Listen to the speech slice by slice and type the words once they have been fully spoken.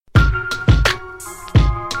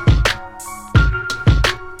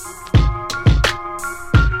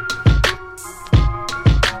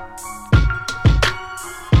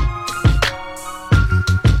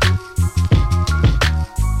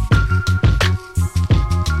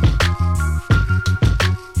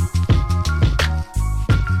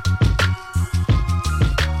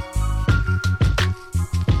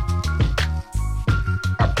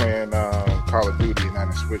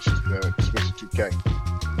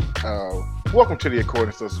Uh, Welcome to the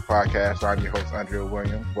According Sisters podcast. I'm your host, Andrea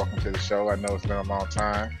Williams. Welcome to the show. I know it's been a long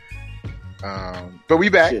time, but we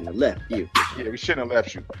back. Shouldn't have left you. Yeah, we shouldn't have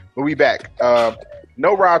left you, but we back.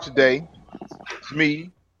 No Rob today. It's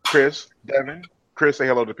me, Chris, Devin. Chris, say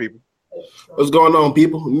hello to people. What's going on,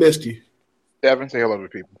 people? Missed you. Devin, say hello to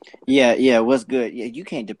people. Yeah. What's good? Yeah, you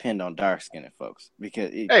can't depend on dark skinned folks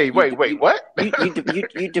because Wait, what?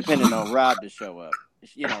 you depending on Rob to show up.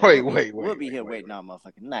 You know, we'll be here waiting all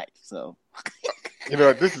motherfucking night. So, you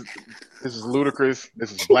know, this is ludicrous.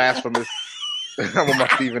 This is blasphemous. I'm on my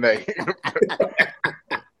Stephen A.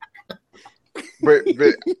 but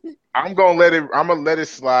I'm gonna let it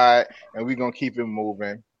slide, and we're gonna keep it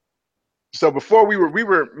moving. So before we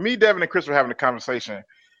were me, Devin, and Chris were having a conversation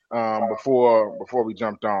before we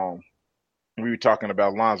jumped on. We were talking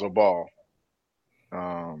about Lonzo Ball.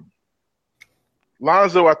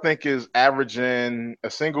 Lonzo, I think, is averaging a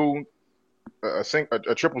triple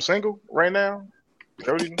single right now.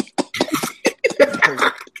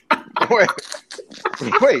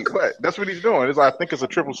 Wait, what? That's what he's doing. I think it's a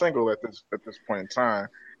triple single at this point in time,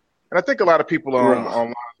 and I think a lot of people on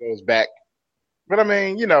Lonzo's back. But I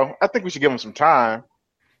mean, you know, I think we should give him some time.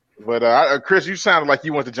 But Chris, you sounded like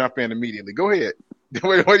you want to jump in immediately. Go ahead.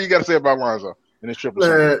 What do you got to say about Lonzo and his triple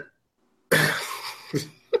single?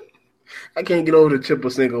 I can't get over the triple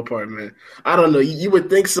single part, man. I don't know. You would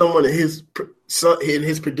think someone in his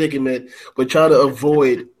predicament would try to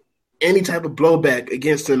avoid any type of blowback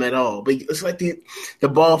against him at all. But it's like the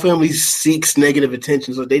Ball family seeks negative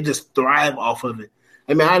attention, so they just thrive off of it.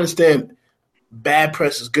 I mean, I understand bad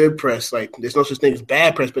press is good press. Like, there's no such thing as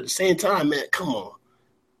bad press, but at the same time, man, come on.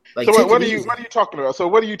 Like, so what are you talking about? So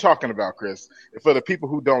what are you talking about, Chris? For the people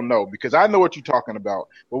who don't know, because I know what you're talking about,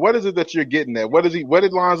 but what is it that you're getting at? What did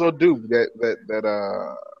Lonzo do that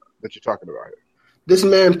you're talking about here? This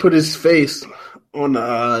man put his face on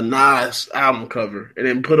the Nas album cover and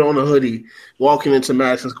then put on a hoodie walking into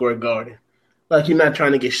Madison Square Garden. Like, you're not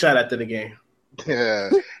trying to get shot after the game. Yeah.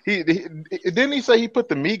 He didn't he say he put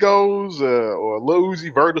the Migos or Lil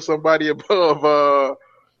Uzi Vert or somebody above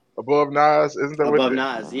Nas? Isn't that above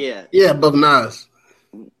Nas? Yeah. Yeah, above Nas.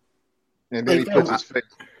 And then he puts his face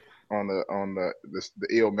on the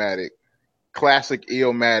Illmatic, classic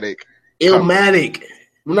Illmatic. Illmatic.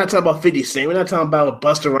 We're not talking about 50 Cent. We're not talking about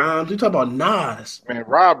Busta Rhymes. We're talking about Nas. Man,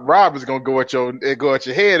 Rob is gonna go at your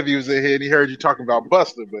head if he was in here and he heard you talking about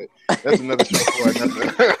Busta, but that's another show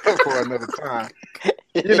for another time.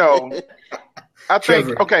 You know, I think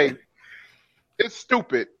Trevor. Okay, it's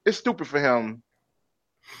stupid. It's stupid for him.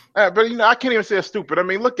 But you know, I can't even say it's stupid. I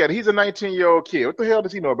mean, look at it. He's a 19-year-old kid. What the hell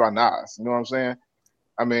does he know about Nas? You know what I'm saying?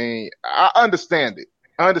 I mean, I understand it.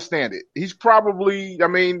 He's probably, I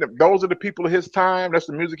mean, those are the people of his time. That's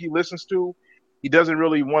the music he listens to. He doesn't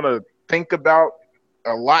really want to think about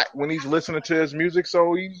a lot when he's listening to his music.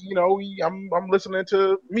 So I'm listening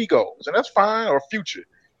to Migos, and that's fine, or Future,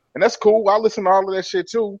 and that's cool. I listen to all of that shit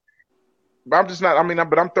too. But I'm just not. I mean,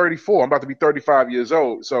 but I'm 34. I'm about to be 35 years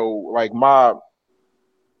old. So like my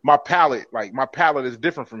palate is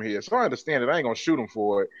different from his. So I understand it. I ain't gonna shoot him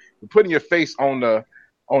for it. But putting your face on the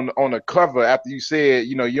cover after you said,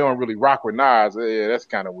 you know, you don't really rock with Nas, yeah, that's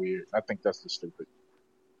kind of weird. I think that's just stupid.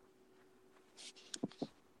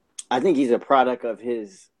 I think he's a product of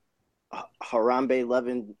his Harambe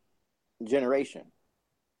loving generation.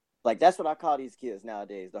 Like, that's what I call these kids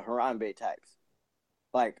nowadays, the Harambe types.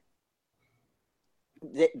 Like,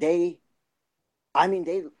 they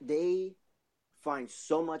find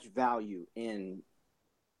so much value in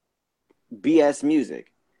BS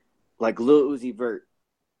music, like Lil Uzi Vert.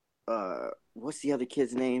 What's the other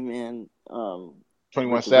kid's name, man?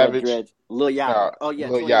 21 Savage. Lil Yachty. Lil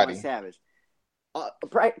 21 Yachty. Savage.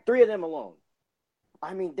 Three of them alone.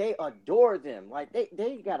 I mean, they adore them. Like,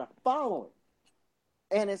 they got a following.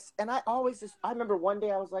 And I remember one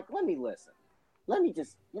day I was like, let me listen. Let me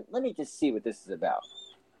just see what this is about.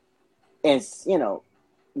 And, you know,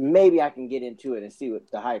 maybe I can get into it and see what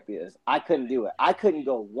the hype is. I couldn't do it. I couldn't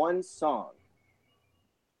go one song.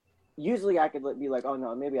 Usually I could be like, oh,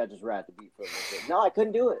 no, maybe I just ride the beat for a little bit. No, I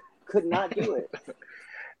couldn't do it. Could not do it.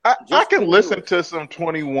 I can listen to some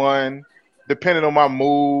 21 depending on my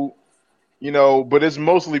mood, you know, but it's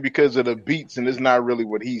mostly because of the beats, and it's not really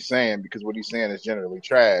what he's saying, because what he's saying is generally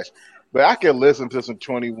trash. But I can listen to some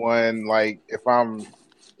 21, like, if I'm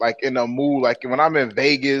like in a mood, like when I'm in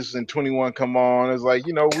Vegas and 21 come on, it's like,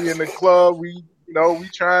 you know, we in the club, we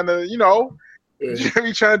trying to, you know,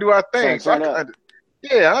 we trying to do our thing. So I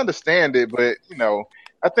understand it, but, you know,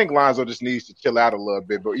 I think Lonzo just needs to chill out a little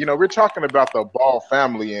bit. But, you know, we're talking about the Ball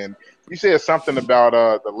family, and you said something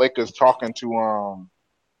about the Lakers talking to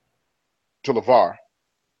LeVar.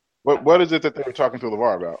 What is it that they were talking to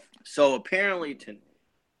LeVar about? So apparently,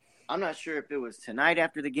 I'm not sure if it was tonight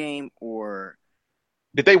after the game or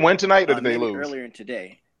Did they win tonight or did they maybe lose? earlier in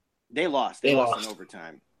today. They lost. They lost in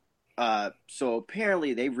overtime. So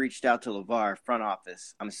apparently they reached out to LeVar front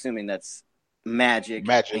office. I'm assuming that's Magic.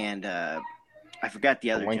 And I forgot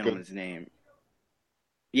the other gentleman's name.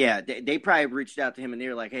 Yeah, they probably reached out to him and they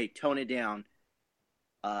were like, "Hey, tone it down.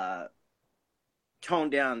 Tone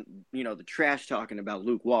down, the trash talking about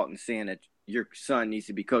Luke Walton saying that your son needs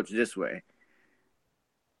to be coached this way."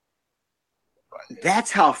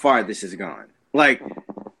 That's how far this has gone. Like,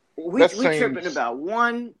 we tripping about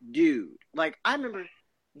one dude. Like, I remember,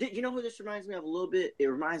 you know who this reminds me of a little bit? It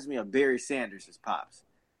reminds me of Barry Sanders' pops.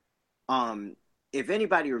 If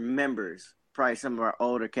anybody remembers, probably some of our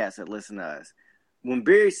older cats that listen to us, when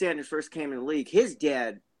Barry Sanders first came in the league, his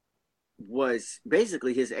dad was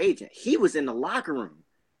basically his agent. He was in the locker room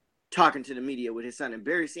talking to the media with his son. And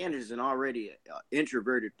Barry Sanders is an already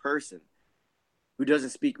introverted person who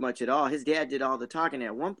doesn't speak much at all. His dad did all the talking.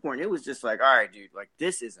 At one point, it was just like, all right, dude, like,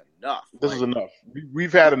 this is enough. This is enough.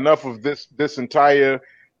 We've had enough of this entire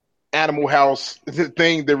Animal House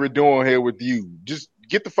thing that we're doing here with you. Just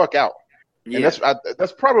get the fuck out. Yeah. And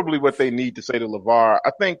that's probably what they need to say to LeVar.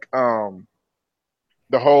 I think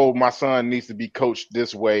the whole my son needs to be coached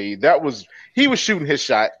this way, he was shooting his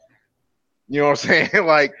shot. You know what I'm saying?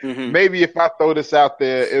 Like, maybe if I throw this out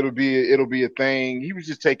there, it'll be a thing. He was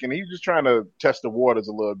just trying to test the waters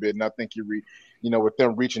a little bit. And I think with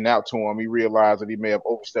them reaching out to him, he realized that he may have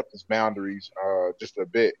overstepped his boundaries just a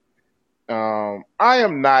bit. I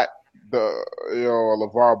am not the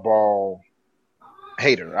LeVar Ball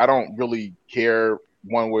hater. I don't really care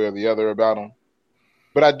one way or the other about him.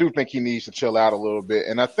 But I do think he needs to chill out a little bit.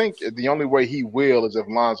 And I think the only way he will is if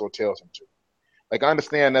Lonzo tells him to. Like, I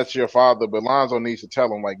understand that's your father, but Lonzo needs to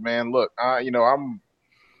tell him, like, man, look, I'm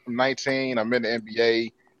 19. I'm in the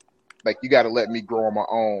NBA. Like, you got to let me grow on my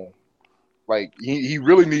own. Like, he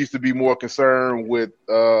really needs to be more concerned with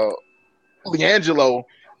LiAngelo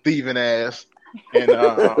thieving ass and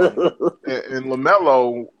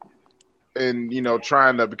LaMelo and,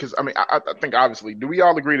 trying to – because, I mean, I think obviously – do we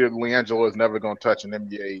all agree that LiAngelo is never going to touch an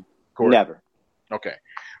NBA court? Never. Okay.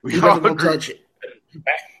 We all agree. Touch it.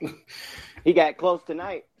 He got close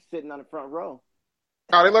tonight, sitting on the front row.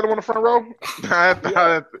 Oh, they let him on the front row?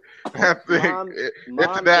 I think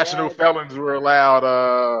international felons were allowed.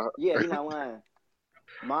 Yeah, you're not lying.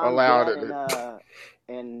 Mom, Dad,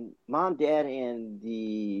 and Mom, Dad, and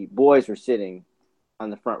the boys were sitting on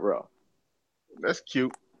the front row. That's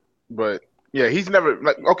cute. But, yeah, he's never –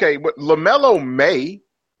 like, okay, but LaMelo may.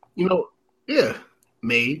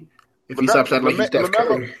 May. If he stops out like he's Steph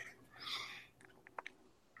Curry.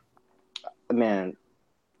 Man,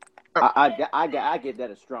 I get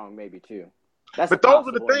that a strong maybe too. But those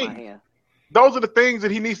are the things. Those are the things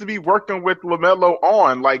that he needs to be working with LaMelo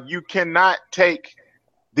on. Like, you cannot take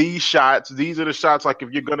these shots. These are the shots. Like,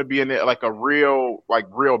 if you're going to be in it, like a real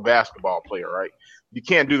basketball player, right? You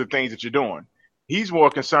can't do the things that you're doing. He's more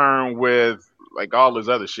concerned with like all this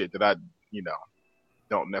other shit that I,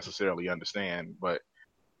 don't necessarily understand. But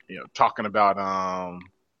talking about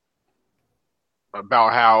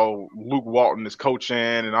how Luke Walton is coaching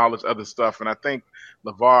and all this other stuff. And I think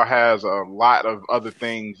LeVar has a lot of other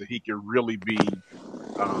things that he could really be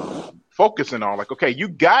focusing on. Like, okay, you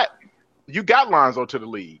got Lonzo to the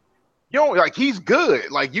league. He's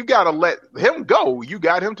good. Like, you got to let him go. You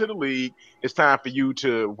got him to the league. It's time for you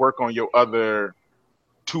to work on your other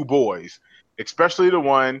two boys, especially the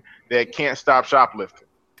one that can't stop shoplifting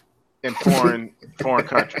in foreign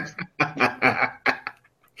countries.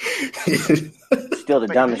 Still the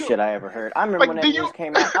dumbest shit I ever heard. I remember when that news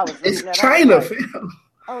came out. I was reading that. China,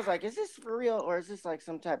 I was like, is this for real or is this like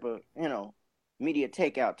some type of, media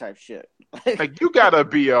takeout type shit? Like, you gotta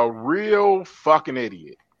be a real fucking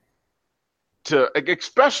idiot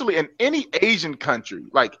especially in any Asian country,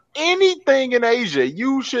 like anything in Asia,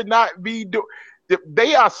 you should not be doing.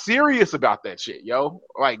 They are serious about that shit, yo.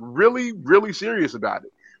 Like, really, really serious about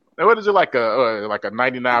it. Now, what is it, like a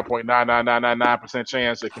 99.99999%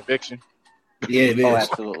 chance of conviction? Yeah, it is. Oh,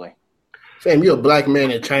 absolutely. Fam, you're a black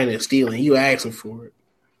man in China stealing. You asking for it.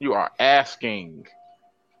 You are asking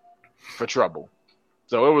for trouble.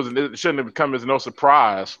 So it shouldn't have come as no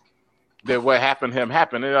surprise that what happened to him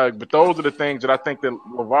happened. But those are the things that I think that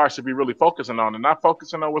LeVar should be really focusing on and not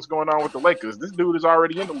focusing on what's going on with the Lakers. This dude is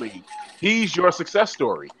already in the league. He's your success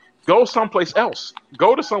story. Go someplace else.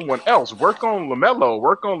 Go to someone else. Work on LaMelo.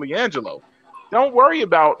 Work on LiAngelo. Don't worry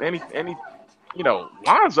about any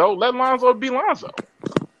Lonzo. Let Lonzo be Lonzo.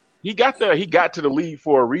 he got there. He got to the league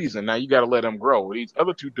for a reason. Now you got to let him grow. These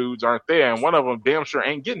other two dudes aren't there, and one of them damn sure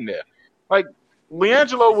ain't getting there. Like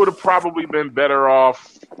LiAngelo would have probably been better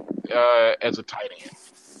off as a tight end.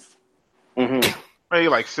 Mm-hmm. Maybe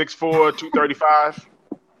like 6'4", 235.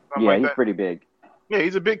 Yeah, like he's that. pretty big. Yeah,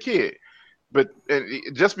 he's a big kid. But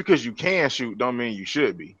just because you can shoot, don't mean you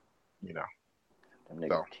should be. You know.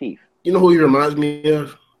 So. Teeth. You know who he reminds me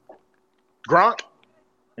of? Gronk.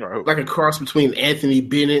 Like a cross between Anthony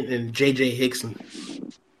Bennett and J.J. Hickson.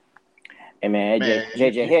 Hey, man,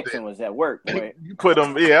 J.J. Hickson was at work, boy. You put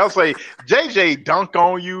him, yeah, I'll say J.J. dunk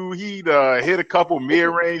on you. He'd hit a couple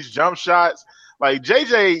mid-range jump shots. Like,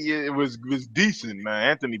 J.J. was decent, man.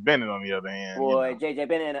 Anthony Bennett, on the other hand. Boy, you know. J.J.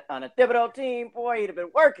 Bennett on a Thibodeau team, boy, he'd have been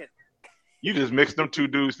working. You just mixed them two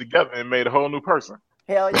dudes together and made a whole new person.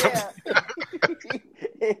 Hell yeah.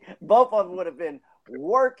 Both of them would have been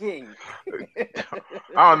working.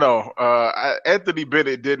 I don't know. Anthony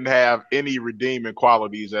Bennett didn't have any redeeming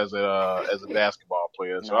qualities as a basketball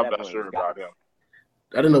player, so I'm not sure about him.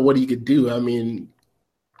 I don't know what he could do. I mean,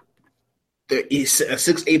 he's a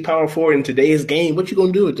 6'8" power forward in today's game. What you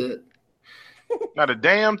gonna do with that? Not a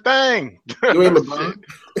damn thing. You ain't LeBron.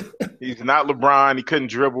 He's not LeBron. He couldn't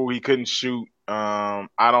dribble. He couldn't shoot.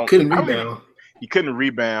 Couldn't rebound. He couldn't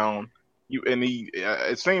rebound.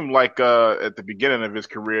 It seemed like at the beginning of his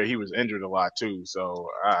career he was injured a lot too. So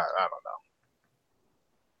I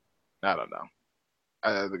don't know.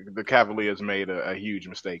 The Cavaliers made a huge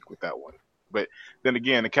mistake with that one. But then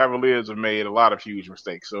again, the Cavaliers have made a lot of huge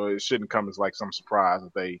mistakes, so it shouldn't come as like some surprise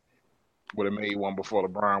that they would have made one before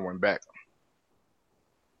LeBron went back.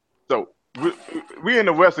 So we in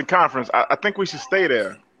the Western Conference. I think we should stay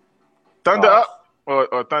there. Thunder up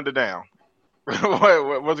or Thunder down?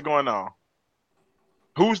 What's going on?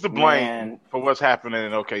 Who's to blame for what's happening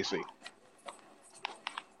in OKC?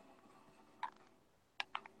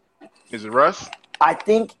 Is it Russ? I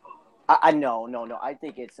think no. I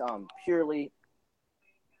think it's purely.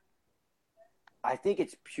 I think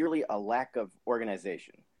it's purely a lack of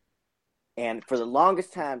organization. And for the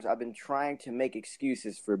longest times, I've been trying to make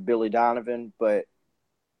excuses for Billy Donovan, but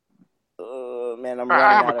man, I'm running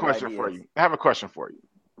out of ideas. I have a question for you.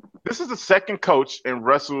 This is the second coach in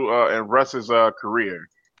Russ's career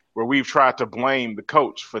where we've tried to blame the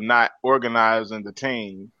coach for not organizing the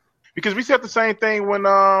team. Because we said the same thing when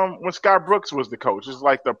Scott Brooks was the coach. It's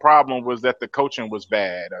like the problem was that the coaching was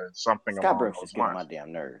bad or something. Scott Brooks is getting on my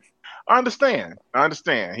damn nerves. I understand.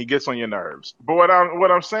 He gets on your nerves. But what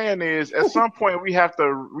I'm saying is, at some point we have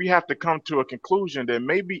to come to a conclusion that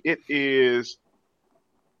maybe it is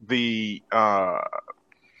the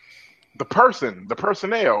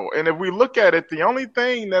personnel. And if we look at it, the only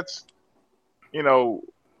thing that's,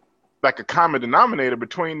 like a common denominator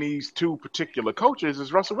between these two particular coaches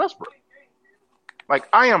is Russell Westbrook. Like,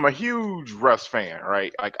 I am a huge Russ fan,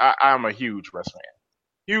 right? Like, I'm a huge Russ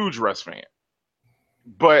fan.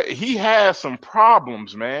 But he has some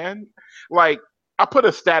problems, man. Like, I put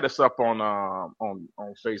a status up on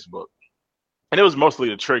Facebook, and it was mostly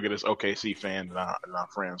to trigger this OKC fan that I'm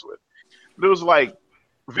friends with. But it was like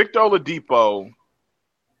Victor Oladipo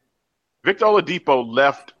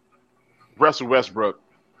left Russell Westbrook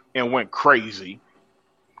and went crazy.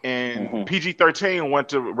 And PG-13 went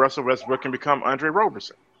to Russell Westbrook and become Andre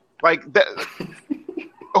Roberson. Like that.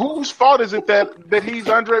 Whose fault is it that he's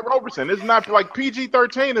Andre Roberson? It's not like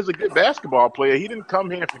PG-13 is a good basketball player. He didn't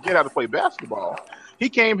come here and forget how to play basketball. He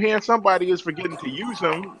came here and somebody is forgetting to use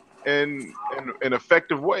him in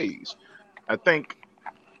effective ways. I think,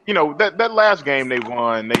 that last game they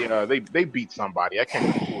won, they beat somebody. I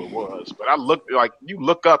can't remember who it was, but you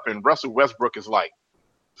look up and Russell Westbrook is like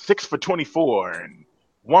 6 for 24 and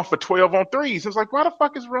 1 for 12 on threes. It's like, why the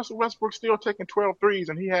fuck is Russell Westbrook still taking 12 threes?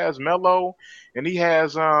 And he has Melo, and he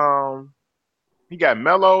has he got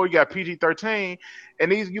Melo, he got PG-13,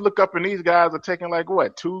 and you look up and these guys are taking like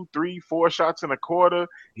what 2, 3, 4 shots in a quarter.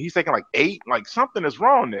 He's taking like 8. Like something is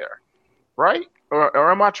wrong there, right?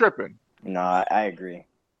 Or am I tripping? No, I agree.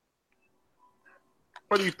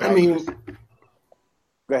 What do you think? I mean,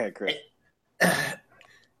 go ahead, Chris.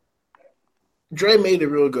 Dre made a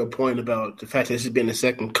real good point about the fact that this has been the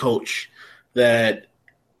second coach that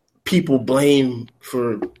people blame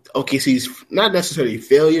for OKC's not necessarily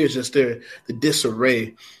failures, just the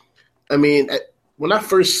disarray. I mean, when I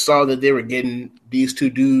first saw that they were getting these two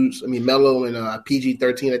dudes, Melo and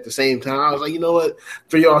PG-13 at the same time, I was like, you know what?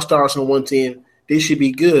 3 All-Stars on one team, they should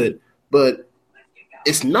be good. But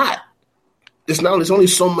it's not. There's only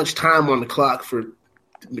so much time on the clock for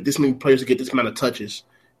this many players to get this amount of touches.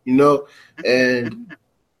 And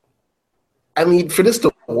for this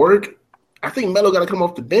to work, I think Melo got to come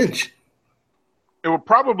off the bench. It would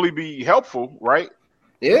probably be helpful, right?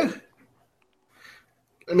 Yeah.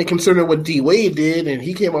 I mean, considering what D Wade did, and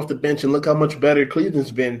he came off the bench, and look how much better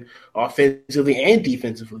Cleveland's been offensively and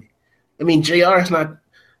defensively. I mean, JR is not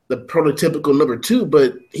the prototypical number two,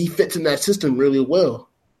 but he fits in that system really well.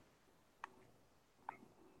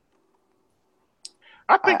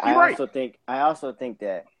 I think you're right. I also think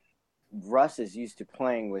that Russ is used to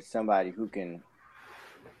playing with somebody who can,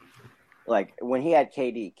 like when he had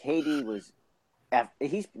KD.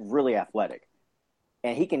 He's really athletic,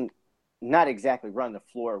 and he can not exactly run the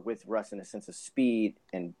floor with Russ in a sense of speed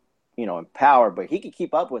and and power, but he can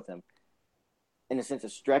keep up with him in a sense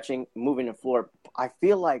of stretching, moving the floor. I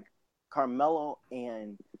feel like Carmelo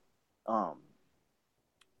and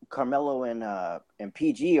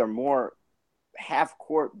PG are more half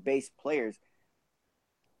court based players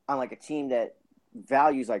on like a team that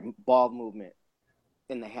values like ball movement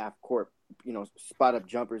in the half court, spot up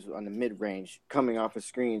jumpers on the mid range coming off of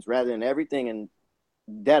screens rather than everything. And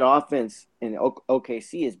that offense in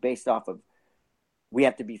OKC is based off of we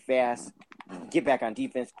have to be fast, get back on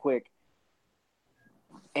defense quick,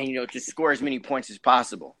 and just score as many points as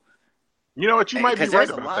possible. You know what? You might be right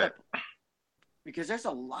about that. Because there's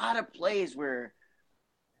a lot of plays where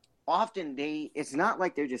often it's not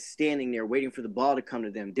like they're just standing there waiting for the ball to come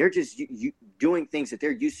to them. They're just doing things that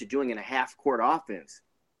they're used to doing in a half-court offense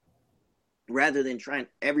rather than trying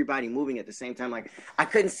everybody moving at the same time. Like, I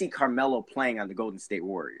couldn't see Carmelo playing on the Golden State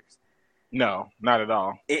Warriors. No, not at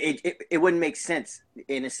all. It wouldn't make sense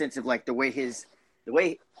in a sense of like the way his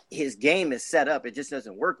game is set up. It just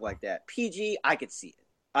doesn't work like that. PG, I could see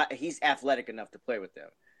it. He's athletic enough to play with them.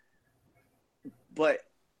 But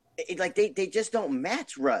they just don't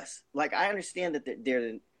match Russ. Like, I understand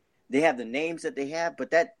that they have the names that they have,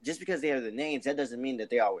 but that just because they have the names, that doesn't mean that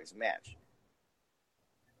they always match.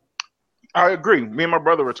 I agree. Me and my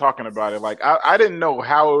brother were talking about it. Like, I didn't know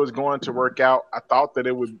how it was going to work out. I thought that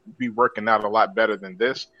it would be working out a lot better than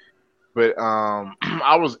this. But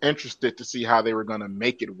I was interested to see how they were going to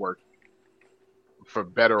make it work, for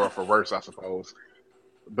better or for worse, I suppose.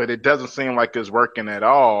 But it doesn't seem like it's working at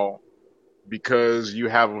all because you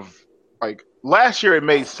have, like, last year it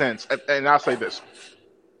made sense. And I'll say this.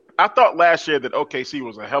 I thought last year that OKC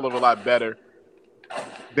was a hell of a lot better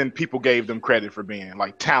than people gave them credit for being,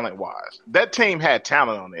 like, talent-wise. That team had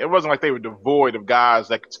talent on it. It wasn't like they were devoid of guys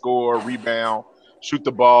that could score, rebound, shoot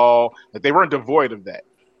the ball. Like, they weren't devoid of that.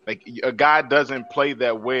 Like, a guy doesn't play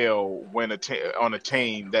that well when on a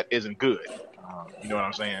team that isn't good. You know what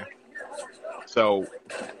I'm saying? So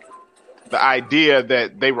the idea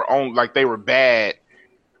that they were bad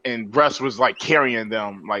and Russ was like carrying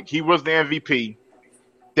them, like he was the MVP,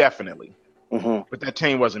 definitely. Mm-hmm. But that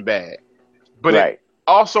team wasn't bad. But right. It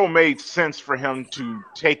also made sense for him to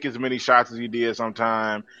take as many shots as he did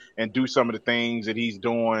sometime and do some of the things that he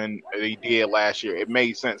did last year. It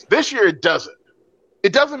made sense. This year it doesn't.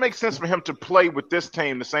 It doesn't make sense for him to play with this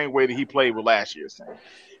team the same way that he played with last year's team.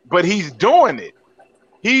 But he's doing it.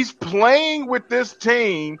 He's playing with this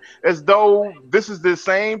team as though this is the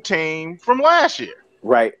same team from last year.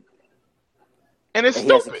 Right. And it's stupid.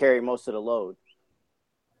 He has to carry most of the load.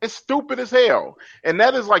 It's stupid as hell. And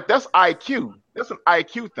that's IQ. That's an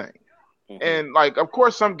IQ thing. Mm-hmm. And, like, of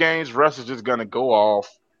course, some games Russ is just going to go off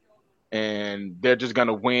and they're just going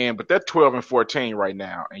to win. But they're 12-14 right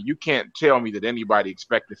now. And you can't tell me that anybody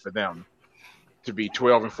expected for them to be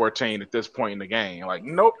 12-14 at this point in the game. Like,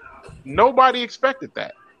 nope. Nobody expected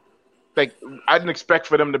that. Like, I didn't expect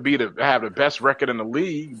for them to have the best record in the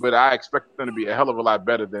league, but I expected them to be a hell of a lot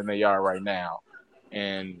better than they are right now.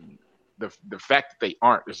 And the fact that they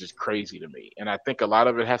aren't is just crazy to me. And I think a lot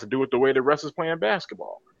of it has to do with the way the Russ is playing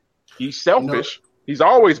basketball. He's selfish. No. He's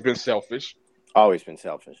always been selfish. Always been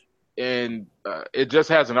selfish. And it just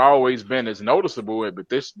hasn't always been as noticeable. But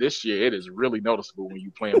this year, it is really noticeable when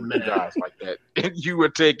you playing with guys like that. And you were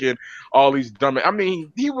taking all these dumb. I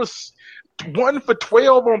mean, he was 1 for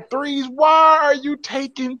 12 on threes. Why are you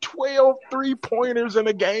taking 12 3-pointers in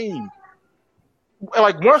a game?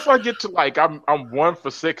 Like, once I get to, like, I'm 1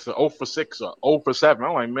 for 6 or 0 for 6 or 0 for 7,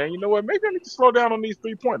 I'm like, man, you know what? Maybe I need to slow down on these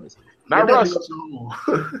 3-pointers. Not Russ.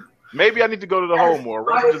 Maybe I need to go to the hole more.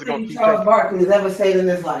 Russ is going to keep Charles Barkley has ever said in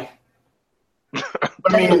his life.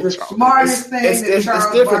 I mean, the smartest thing.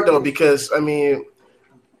 It's different though, because I mean,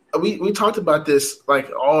 we talked about this like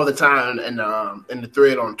all the time in the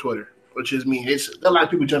thread on Twitter, which is it's a lot of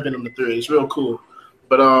people jump in on the thread. It's real cool,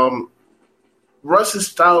 but Russ's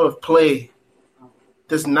style of play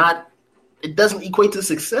doesn't equate to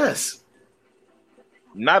success.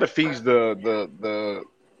 Not if he's the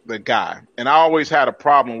guy. And I always had a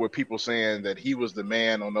problem with people saying that he was the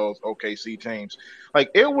man on those OKC teams.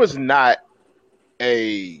 Like, it was not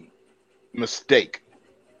a mistake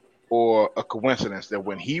or a coincidence that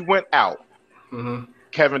when he went out, Mm-hmm.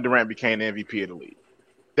 Kevin Durant became the MVP of the league.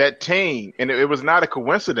 That team, and it was not a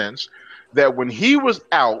coincidence that when he was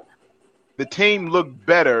out, the team looked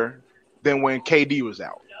better than when KD was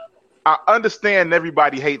out. I understand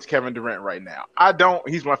everybody hates Kevin Durant right now. I don't.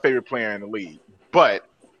 He's my favorite player in the league, but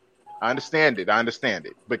I understand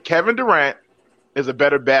it. But Kevin Durant is a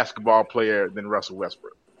better basketball player than Russell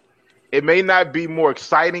Westbrook. It may not be more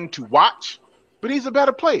exciting to watch, but he's a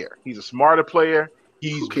better player. He's a smarter player.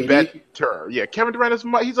 He's KD? better. Yeah, Kevin Durant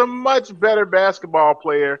he's a much better basketball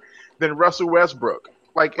player than Russell Westbrook.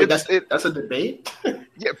 Like Wait, that's a debate.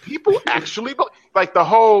 yeah, people actually like the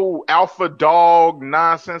whole alpha dog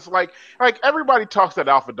nonsense. Like everybody talks that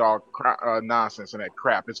alpha dog nonsense and that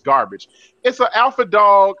crap. It's garbage. It's an alpha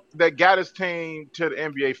dog that got his team to the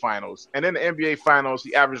NBA Finals, and in the NBA Finals,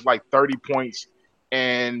 he averaged like 30 points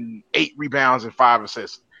and 8 rebounds and 5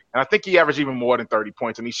 assists. And I think he averaged even more than 30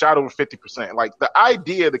 points, and he shot over 50%. Like the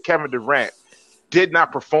idea that Kevin Durant did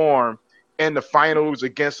not perform in the finals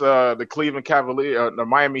against the Cleveland Cavaliers, the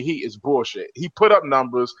Miami Heat, is bullshit. He put up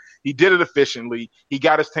numbers. He did it efficiently. He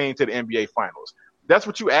got his team to the NBA Finals. That's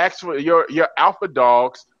what you asked for your alpha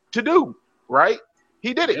dogs to do, right?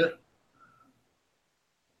 He did it. Yeah.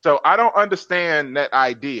 So I don't understand that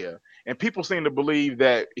idea. And people seem to believe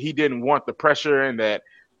that he didn't want the pressure and that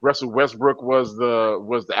Russell Westbrook was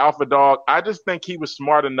the alpha dog. I just think he was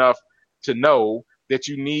smart enough to know that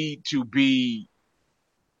you need to be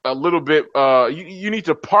a little bit you need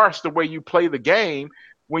to parse the way you play the game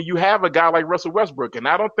when you have a guy like Russell Westbrook. And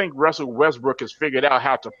I don't think Russell Westbrook has figured out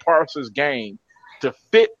how to parse his game to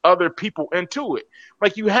fit other people into it.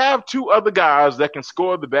 Like you have 2 other guys that can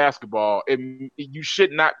score the basketball, and you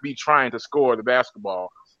should not be trying to score the basketball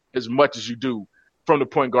as much as you do from the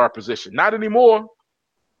point guard position. Not anymore.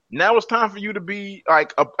 Now it's time for you to be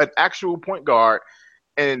like an actual point guard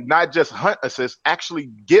and not just hunt assists, actually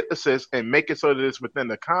get assists and make it so that it's within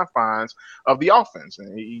the confines of the offense.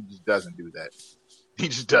 And he just doesn't do that. He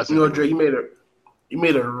just doesn't. You know, Dre, you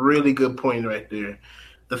made a really good point right there.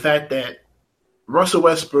 The fact that Russell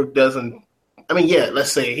Westbrook doesn't. I mean, yeah,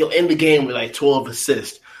 let's say he'll end the game with like 12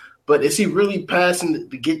 assists, but is he really passing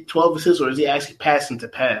to get 12 assists, or is he actually passing to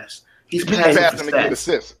pass? He's passing to get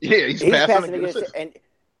assists. Yeah, he's passing to get assists.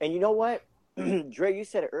 And you know what, Dre, you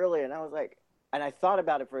said it earlier, and I was like, and I thought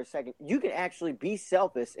about it for a second. You can actually be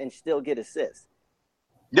selfish and still get assists.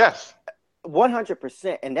 Yes.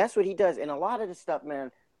 100%. And that's what he does. And a lot of the stuff,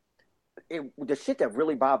 man, the shit that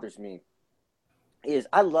really bothers me is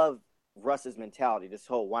I love Russ's mentality, this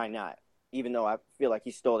whole why not, even though I feel like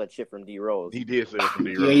he stole that shit from D Rose. He did steal it from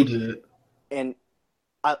D Rose. Yeah, he did. And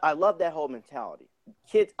I love that whole mentality.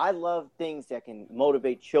 Kids, I love things that can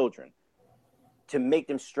motivate children to make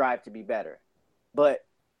them strive to be better. But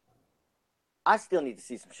I still need to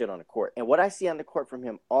see some shit on the court. And what I see on the court from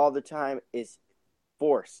him all the time is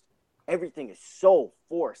forced. Everything is so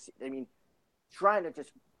forced. I mean, trying to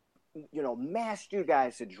just, mask you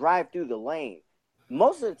guys to drive through the lane.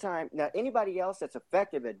 Most of the time, now anybody else that's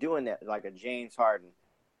effective at doing that, like a James Harden,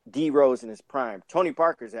 D Rose in his prime, Tony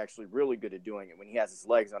Parker is actually really good at doing it when he has his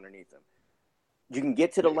legs underneath him. You can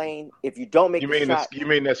get to the lane. If you don't make the shot. You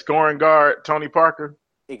mean that scoring guard, Tony Parker?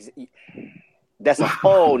 That's a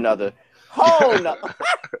whole nother. Oh.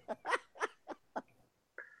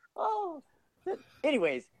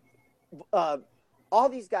 Anyways, all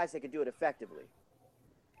these guys, they can do it effectively.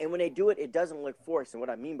 And when they do it, it doesn't look forced. And what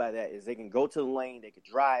I mean by that is they can go to the lane, they can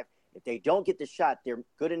drive. If they don't get the shot, they're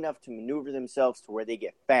good enough to maneuver themselves to where they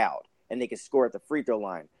get fouled and they can score at the free throw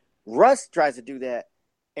line. Russ tries to do that.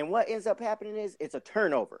 And what ends up happening is it's a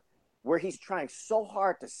turnover where he's trying so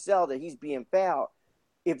hard to sell that he's being fouled.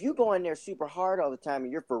 If you go in there super hard all the time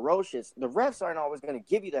and you're ferocious, the refs aren't always going to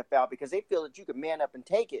give you that foul because they feel that you can man up and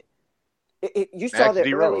take it. You saw that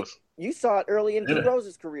early. You saw it early in D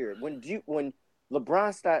Rose's career when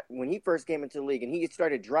LeBron when he first came into the league and he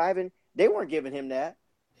started driving. They weren't giving him that.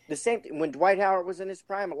 The same thing when Dwight Howard was in his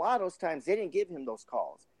prime. A lot of those times they didn't give him those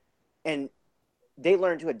calls, and they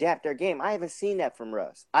learned to adapt their game. I haven't seen that from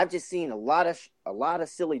Russ. I've just seen a lot of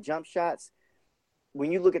silly jump shots.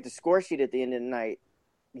 When you look at the score sheet at the end of the night,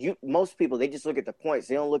 most people, they just look at the points.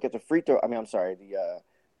 They don't look at the free throw.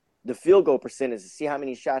 The field goal percentage to see how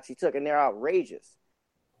many shots he took, and they're outrageous.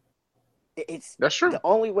 That's true. The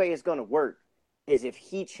only way it's going to work is if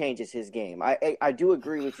he changes his game. I do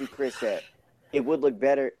agree with you, Chris, that it would look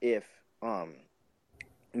better if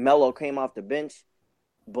Melo came off the bench,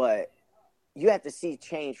 but you have to see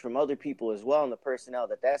change from other people as well in the personnel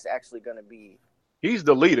that's actually going to be. He's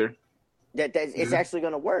the leader. It's actually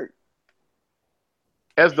going to work.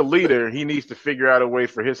 as the leader, he needs to figure out a way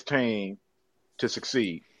for his team to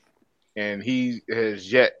succeed, and he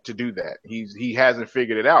has yet to do that. He hasn't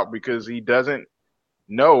figured it out because he doesn't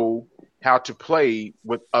know how to play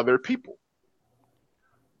with other people.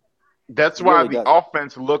 That's He why really the doesn't.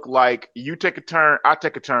 offense looked like you take a turn, I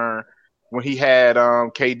take a turn when he had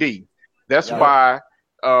KD. That's Yeah. why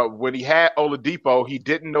when he had Oladipo, he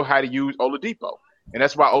didn't know how to use Oladipo. And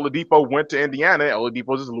that's why Oladipo went to Indiana, and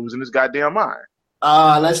Oladipo's just losing his goddamn mind.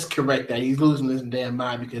 Let's correct that. He's losing his damn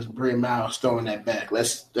mind because Bryn Miles throwing that back.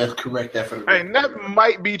 Let's correct that for the record. And that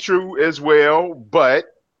might be true as well, but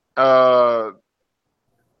I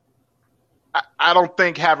don't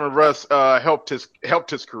think having Russ helped his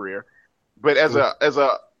career. But as an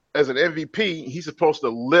MVP, he's supposed to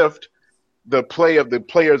lift the play of the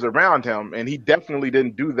players around him, and he definitely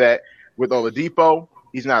didn't do that with Oladipo.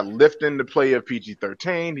 He's not lifting the play of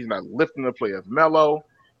PG-13. He's not lifting the play of Melo,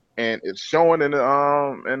 and it's showing in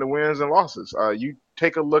the wins and losses. You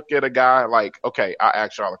take a look at a guy like, okay, I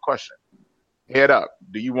ask y'all a question. Head up.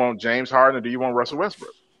 Do you want James Harden or do you want Russell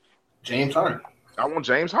Westbrook? James Harden. I want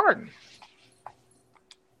James Harden.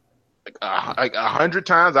 Like 100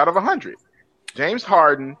 times out of 100. James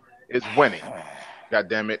Harden is winning. God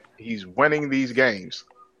damn it, he's winning these games,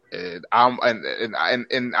 and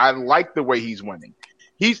I like the way he's winning.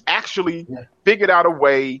 He's actually figured out a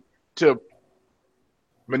way to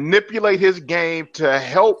manipulate his game to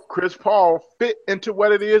help Chris Paul fit into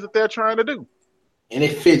what it is that they're trying to do. And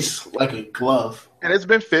it fits like a glove. And it's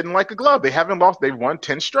been fitting like a glove. They haven't lost. They've won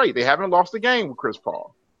 10 straight. They haven't lost a game with Chris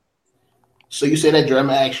Paul. So you say that, Drew. I'm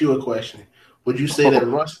gonna ask you a question. Would you say that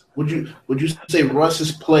Russ? Would you say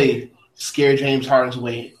Russ's play scared James Harden's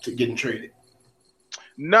way to getting traded?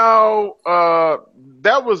 No,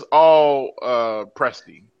 that was all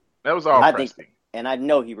Presti. That was all Presti. And I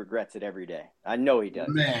know he regrets it every day. I know he does.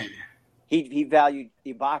 Man, he valued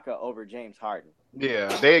Ibaka over James Harden.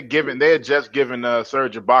 Yeah, they had just given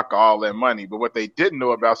Serge Ibaka all that money, but what they didn't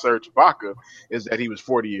know about Serge Ibaka is that he was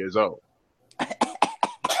 40 years old.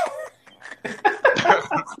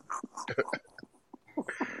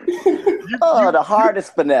 The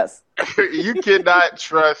hardest finesse. You cannot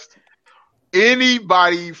trust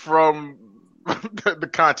anybody from the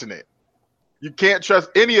continent. You can't trust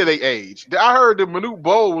any of their age. I heard that Manute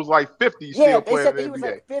Bol was like 50 still playing in the NBA. They said he was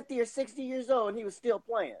like 50 or 60 years old and he was still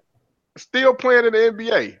playing. Still playing in the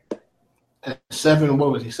NBA.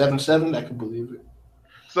 What was he, 7'7"? I can believe it.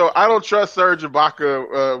 So I don't trust Serge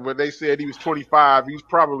Ibaka. When they said he was 25, he was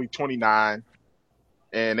probably 29.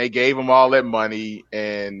 And they gave him all that money,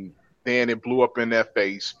 and then it blew up in their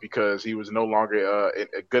face because he was no longer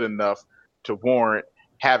good enough to warrant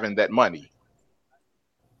having that money.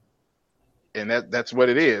 And that's what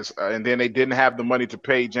it is. And then they didn't have the money to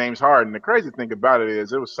pay James Harden. The crazy thing about it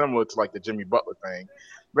is it was similar to like the Jimmy Butler thing,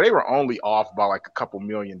 but they were only off by like a couple $1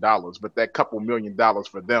 million. But that couple $1 million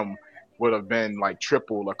for them would have been like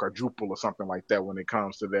triple or quadruple or something like that when it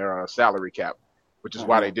comes to their salary cap, which is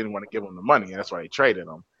why they didn't want to give him the money, and that's why they traded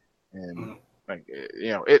him. And like,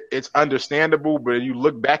 it's understandable, but you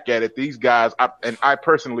look back at it, these guys, I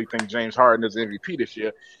personally think James Harden is MVP this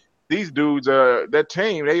year. These dudes, that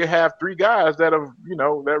team, they have 3 guys that have,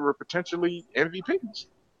 that were potentially MVPs,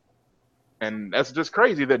 and that's just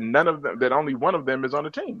crazy that only one of them is on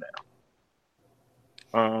the team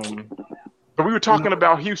now. But we were talking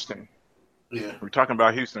about Houston. Yeah, we were talking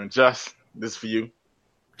about Houston. Just this for you.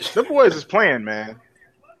 The boys is playing, man.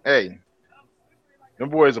 Hey, them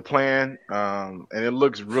boys are playing, and it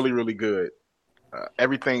looks really, really good.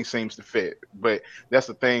 Everything seems to fit, but that's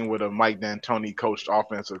the thing with a Mike D'Antoni coached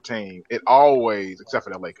offensive team. It always, except for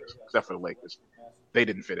the Lakers, they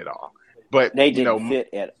didn't fit at all. But they didn't fit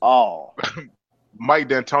at all. Mike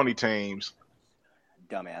D'Antoni teams,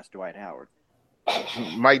 dumbass Dwight Howard.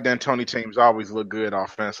 Mike D'Antoni teams always look good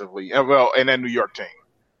offensively. And that New York team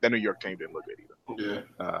didn't look good either.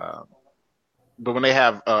 Yeah. But when they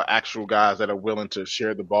have actual guys that are willing to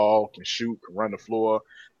share the ball, can shoot, can run the floor,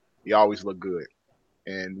 they always look good.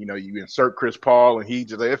 And you insert Chris Paul, and he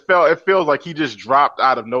just it feels like he just dropped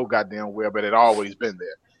out of no goddamn where, but it always been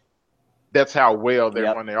there. That's how well they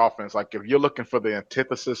run their offense. Like if you're looking for the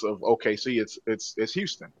antithesis of OKC, it's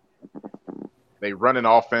Houston. They run an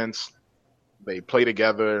offense, they play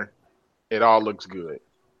together, it all looks good.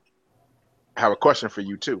 I have a question for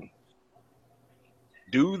you too.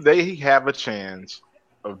 Do they have a chance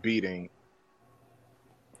of beating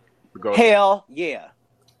the Golden State? Hell yeah.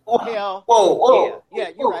 Hell whoa. Yeah,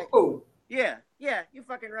 you're right. Whoa. Yeah, you're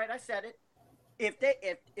fucking right. I said it.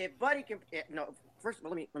 If Buddy can first of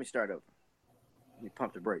all, let me start over. Let me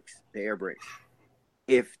pump the brakes, the air brakes.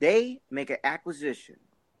 If they make an acquisition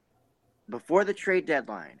before the trade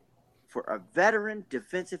deadline for a veteran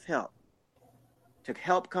defensive help to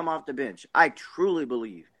help come off the bench, I truly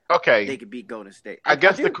believe they could beat Golden State. I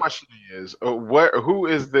guess the question is, who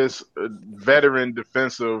is this veteran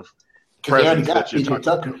defensive presence that you're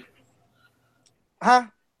talking about? Huh?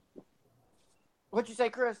 What'd you say,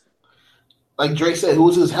 Chris? Like Drake said,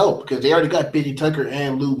 who's his help? Because they already got PJ Tucker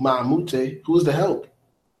and Lou Mamute. Who's the help?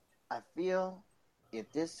 I feel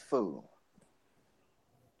if this fool,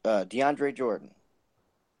 DeAndre Jordan,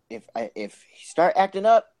 if he start acting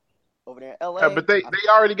up over there in LA. But they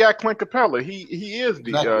already got Clint Capella. He is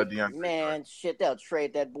the DeAndre. Man, shit, they'll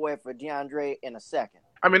trade that boy for DeAndre in a second.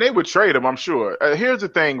 I mean, they would trade him, I'm sure. Here's the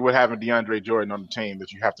thing with having DeAndre Jordan on the team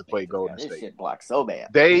that you have to play Golden State. This shit blocks so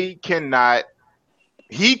bad. They cannot.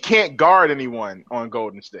 He can't guard anyone on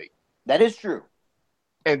Golden State. That is true.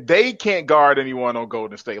 And they can't guard anyone on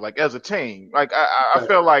Golden State. Like, as a team, like I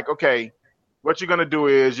feel like, okay, what you're gonna do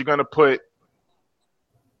is you're gonna put.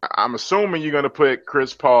 I'm assuming you're gonna put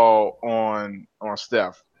Chris Paul on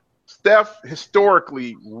Steph. Steph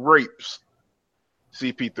historically rapes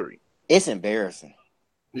CP3. It's embarrassing.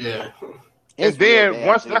 Yeah. And then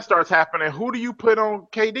once that starts happening, who do you put on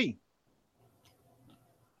KD?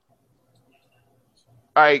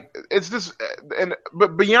 Like, it's just,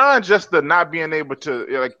 but beyond just the not being able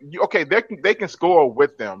to, they can score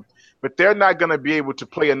with them, but they're not going to be able to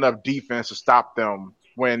play enough defense to stop them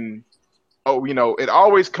when, it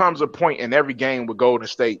always comes a point in every game with Golden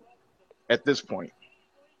State at this point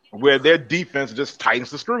where their defense just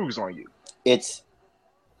tightens the screws on you.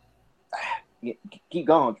 Keep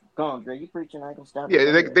going, Dre. You preaching? I can stop.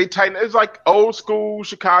 Yeah, they tighten. It's like old school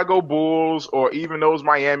Chicago Bulls or even those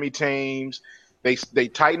Miami teams. They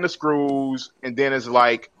tighten the screws, and then it's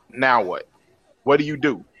like, now what? What do you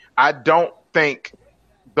do? I don't think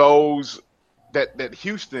that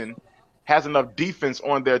Houston has enough defense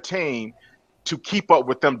on their team to keep up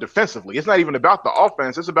with them defensively. It's not even about the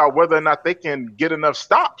offense. It's about whether or not they can get enough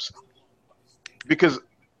stops. Because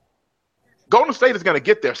Golden State is going to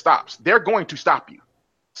get their stops. They're going to stop you.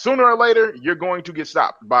 Sooner or later, you're going to get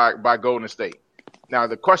stopped by Golden State. Now,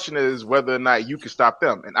 the question is whether or not you can stop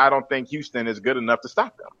them. And I don't think Houston is good enough to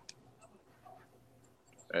stop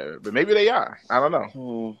them. But maybe they are. I don't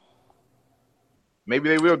know. Maybe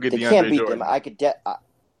they will get DeAndre can't beat Jordan. Them.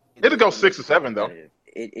 It'll go 6 or 7, though.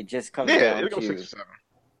 It just comes down it'll go to 6 or 7.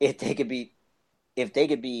 If they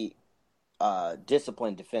could be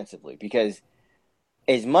disciplined defensively. Because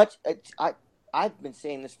as much I've been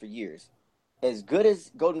saying this for years. As good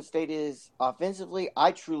as Golden State is offensively,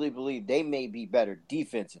 I truly believe they may be better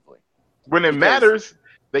defensively. When it matters,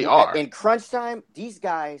 they are. In crunch time, these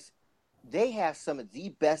guys, they have some of the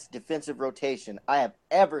best defensive rotation I have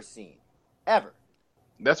ever seen. Ever.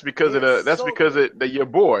 That's because your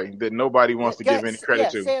boy that nobody wants to give any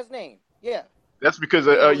credit to. Say his name. Yeah. That's because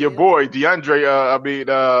your boy DeAndre.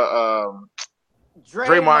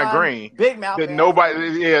 Draymond Green, big mouth.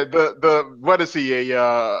 Nobody, the what is he?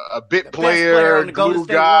 A bit player, glue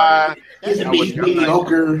guy. He's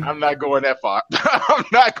mediocre. I'm not going that far. I'm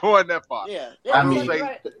not going that far. Yeah, I mean,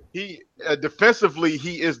 he defensively,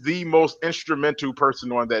 he is the most instrumental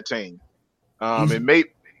person on that team.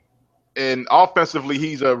 And offensively,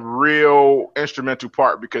 he's a real instrumental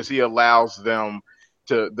part because he allows the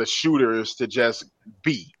shooters to just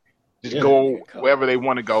be. Go wherever they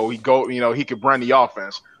want to go. He could run the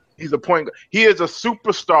offense. He's a point. He is a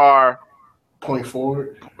superstar point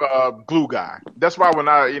forward glue guy. That's why when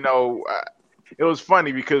it was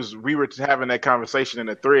funny because we were having that conversation in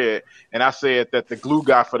the thread, and I said that the glue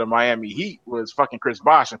guy for the Miami Heat was fucking Chris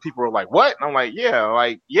Bosh, and people were like, "What?" And I'm like,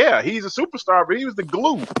 "Yeah, he's a superstar, but he was the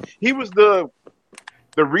glue. He was the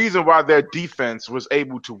reason why their defense was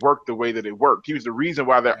able to work the way that it worked. He was the reason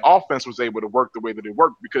why their offense was able to work the way that it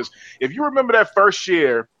worked. Because if you remember that first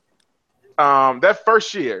year, the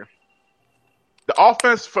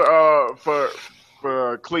offense for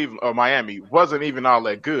Cleveland or Miami wasn't even all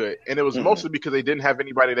that good, and it was mostly because they didn't have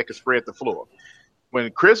anybody that could spread the floor.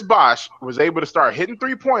 When Chris Bosh was able to start hitting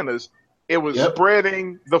 3-pointers, it was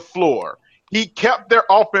spreading the floor. He kept their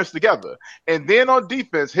offense together, and then on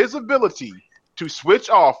defense, his ability to switch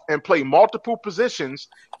off and play multiple positions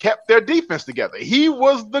kept their defense together. He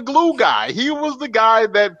was the glue guy. He was the guy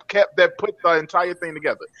that put the entire thing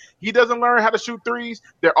together. He doesn't learn how to shoot threes,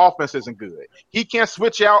 their offense isn't good. He can't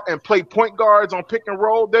switch out and play point guards on pick and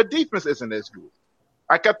roll, their defense isn't as good.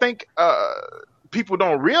 Like, I think people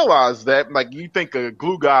don't realize that. Like, you think a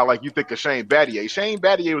glue guy, like you think of Shane Battier. Shane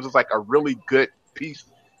Battier was just like a really good piece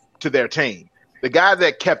to their team. The guy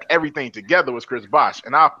that kept everything together was Chris Bosh,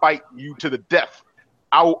 and I'll fight you to the death.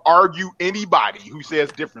 I will argue anybody who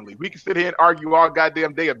says differently. We can sit here and argue all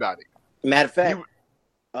goddamn day about it. Matter of fact,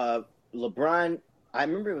 LeBron. I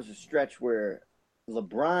remember it was a stretch where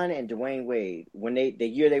LeBron and Dwayne Wade, when the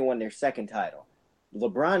year they won their second title,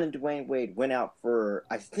 LeBron and Dwayne Wade went out for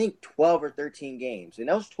I think 12 or 13 games. In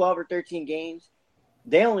those 12 or 13 games,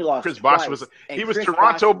 they only lost. Chris Bosh twice, was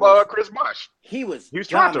Toronto Chris Bosh. He was Toronto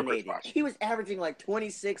Chris dominating. Bosh. He was averaging like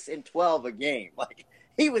 26 and 12 a game. Like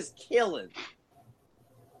he was killing.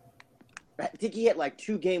 I think he had like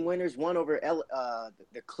 2 game winners, one over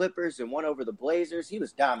the Clippers and one over the Blazers. He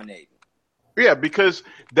was dominating. Yeah, because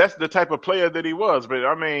that's the type of player that he was. But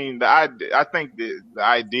I mean, I think the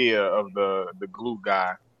idea of the glue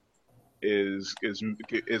guy is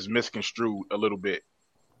misconstrued a little bit.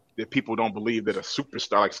 That people don't believe that a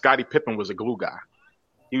superstar like Scottie Pippen was a glue guy.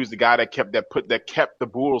 He was the guy that kept the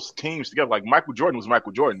Bulls teams together. Like Michael Jordan was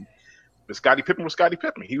Michael Jordan, but Scottie Pippen was Scottie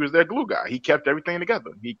Pippen. He was their glue guy. He kept everything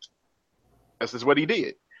together. That's just what he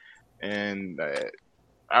did. And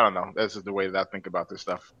I don't know. That's just the way that I think about this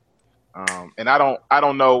stuff. And I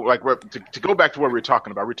don't know. Like to go back to what we were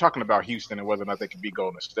talking about. We're talking about Houston and whether or not they can beat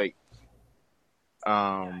Golden State.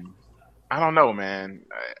 I don't know, man.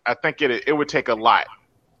 I think it would take a lot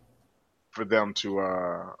for them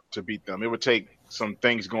to beat them. It would take some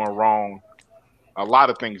things going wrong, a lot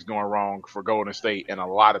of things going wrong for Golden State, and a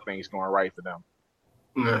lot of things going right for them.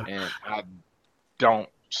 Yeah. And I don't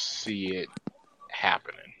see it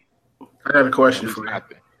happening. I got a question for you.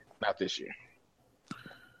 Not this year.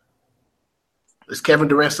 Is Kevin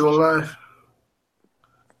Durant still alive?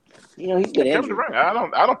 You know, he's been Kevin injured.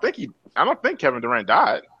 Durant. I don't think Kevin Durant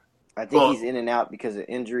died. I think he's in and out because of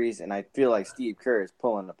injuries, and I feel like Steve Kerr is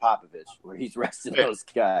pulling the Popovich where he's resting those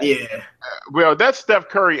guys. Yeah. Well, that Steph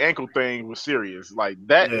Curry ankle thing was serious. Like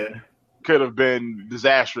that could have been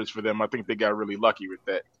disastrous for them. I think they got really lucky with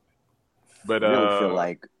that. But I really feel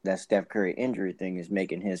like that Steph Curry injury thing is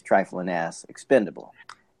making his trifling ass expendable,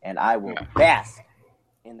 and I will bask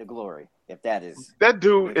in the glory if that is. That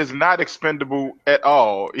dude is not expendable at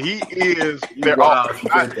all. He is. Wow,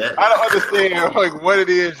 I don't understand like what it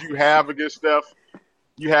is you have against Steph.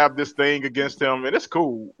 You have this thing against him, and it's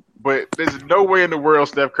cool. But there's no way in the world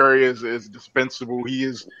Steph Curry is dispensable. He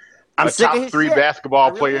is I'm a sick of top his 3 shit.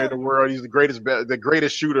 basketball player in the world. He's the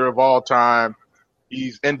greatest shooter of all time.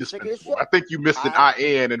 He's indispensable. I think you missed an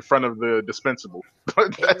IN in front of the dispensable.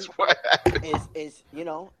 But that's what happened. Is you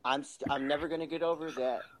know, I'm never gonna get over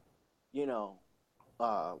that. You know,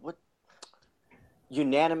 what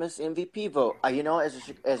unanimous MVP vote? You know, as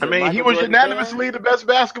I mean, Michael he was Jordan unanimously fan, the best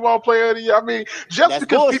basketball player of the year. I mean, just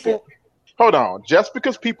because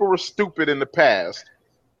people were stupid in the past,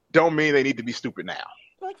 don't mean they need to be stupid now.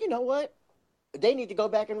 Like, you know what? They need to go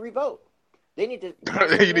back and revote. They need to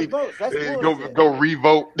go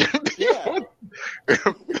revote. Yeah.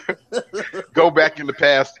 Go back in the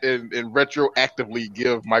past and retroactively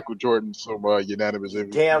give Michael Jordan some unanimous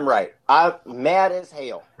MVP. Damn right. I'm mad as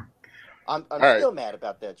hell. I'm still mad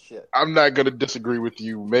about that shit. I'm not going to disagree with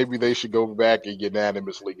you. Maybe they should go back and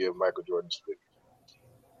unanimously give Michael Jordan some.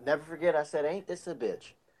 Never forget I said, ain't this a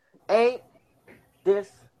bitch? Ain't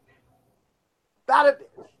this about a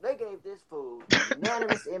bitch? They gave this fool a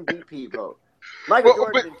unanimous MVP vote. Michael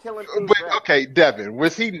Jordan's been killing fools forever. Okay, Devin,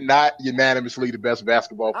 was he not unanimously the best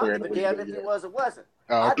basketball player in the league? I don't give a damn if he was or wasn't.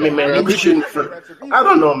 I mean, man, he was shooting I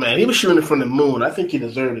don't know, man. He was shooting from the moon. I think he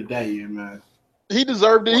deserved it that year, man. He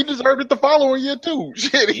deserved it. He deserved it the following year too.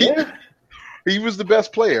 Shit, he was the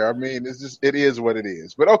best player. I mean, it is what it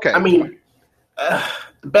is. But okay. I mean, the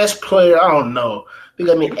best player, I don't know.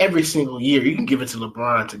 I mean, every single year you can give it to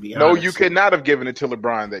LeBron. To be honest, no, you could not have given it to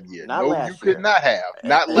LeBron that year. Not no, you could not have.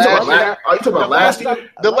 Not you last year. Are you talking about last year?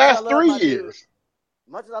 The last 3 years.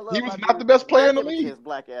 Much as I love He was not the best player in the league. His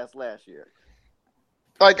black ass last year.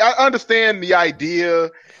 Like, I understand the idea.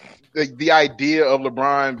 The idea of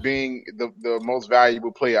LeBron being the most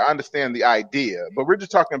valuable player, I understand the idea, but we're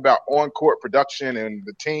just talking about on-court production and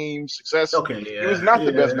the team success. Okay, yeah. He was not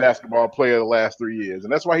the best basketball player the last 3 years,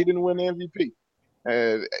 and that's why he didn't win the MVP.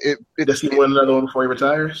 Does he win another one before he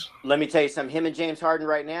retires? Let me tell you something. Him and James Harden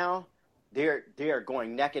right now, they are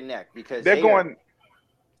going neck and neck because they're going.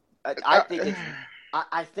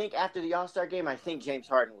 I think after the All-Star game, I think James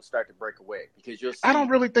Harden will start to break away because you'll see. I don't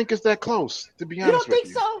really think it's that close, to be honest with you.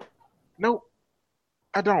 You don't think so? Nope,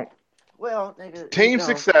 I don't. Well, team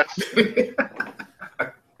success,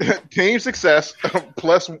 team success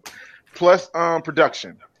plus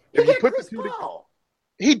production. If you put Chris Paul.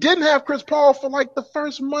 He didn't have Chris Paul for like the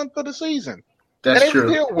first month of the season. That's and they true. were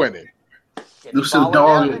still winning. They were still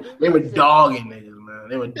dogging. They were dogging niggas, man.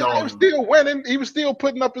 They were dogging. He was still winning. He was still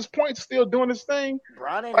putting up his points, still doing his thing.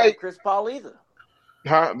 Bron ain't like Chris Paul either.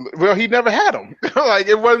 Huh? Well, he never had them. Like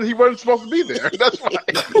he wasn't supposed to be there. That's why.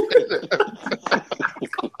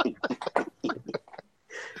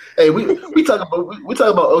 Hey, we talk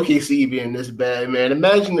about OKC being this bad, man.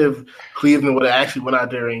 Imagine if Cleveland would have actually went out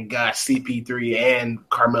there and got CP3 and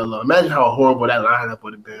Carmelo. Imagine how horrible that lineup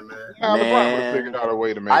would have been, man. LeBron would have figured out a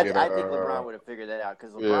way to make it. I think LeBron would have figured that out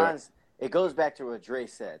because LeBron's. Yeah. It goes back to what Dre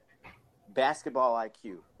said. Basketball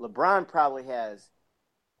IQ. LeBron probably has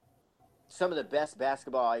some of the best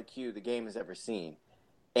basketball IQ the game has ever seen,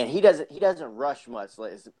 and he doesn't rush much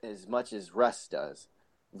as much as Russ does.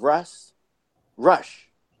 Rush,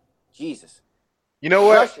 Jesus. You know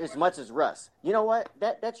what? Rush as much as Russ. You know what?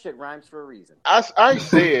 That shit rhymes for a reason. I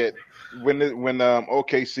said when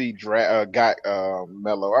OKC got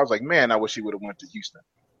Melo, I was like, man, I wish he would have went to Houston,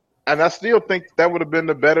 and I still think that would have been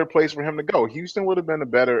the better place for him to go. Houston would have been a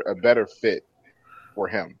better fit for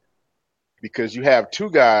him. Because you have two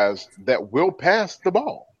guys that will pass the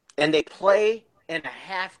ball. And they play in a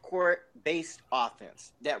half-court based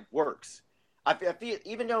offense that works. I feel,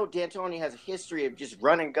 even though D'Antoni has a history of just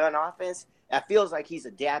run-and-gun offense, it feels like he's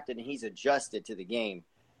adapted and he's adjusted to the game.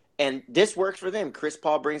 And this works for them. Chris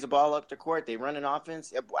Paul brings the ball up the court. They run an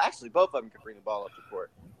offense. Actually, both of them can bring the ball up the court.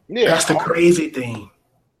 Yeah, that's the crazy thing.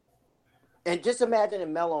 And just imagine a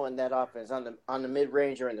Melo in that offense on the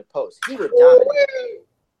mid-range or in the post. He would dominate.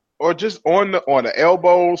 Or just on the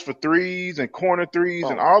elbows for threes and corner threes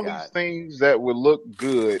and all these things that would look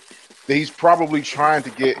good that he's probably trying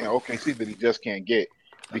to get in OKC that he just can't get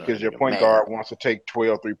because your point guard wants to take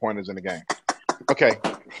 12 3-pointers in the game. Okay.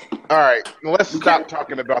 All right. Let's stop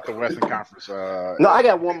talking about the Western Conference. No, I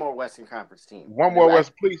got one more Western Conference team. One more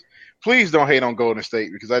Western. Please don't hate on Golden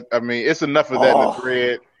State because I mean it's enough of that in the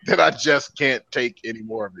thread that I just can't take any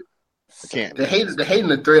more of it. I can't. The hating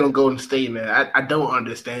the thread on Golden State, man. I don't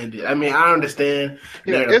understand it. I mean, I understand.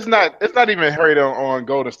 Yeah, it's not even hate on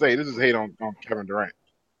Golden State. This is hate on Kevin Durant.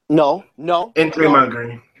 No. And Draymond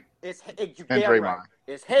Green. It's Draymond. Right.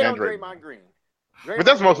 It's hate on Draymond Green. But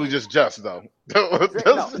that's mostly just though.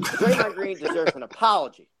 Draymond Green deserves an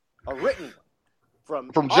apology, a written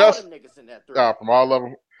one from just all the niggas in that thread. From all of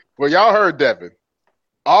them. Well, y'all heard Devin.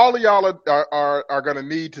 All of y'all are going to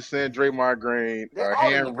need to send Draymond Green a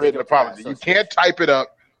handwritten apology. You can't type it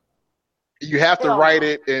up. You have to write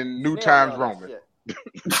it in New Times Roman.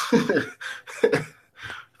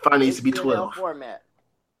 Font needs to be 12. Format.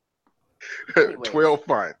 12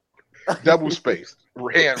 font. Double spaced.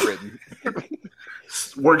 Handwritten.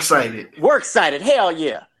 Works cited. Hell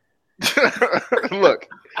yeah. Look,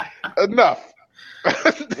 enough.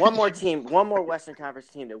 One more Western Conference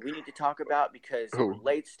team that we need to talk about because it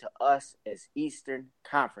relates to us as Eastern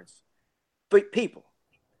Conference people.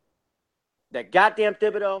 That goddamn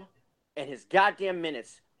Thibodeau and his goddamn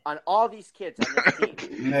minutes on all these kids on this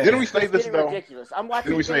team. Didn't we say this though? Ridiculous. I'm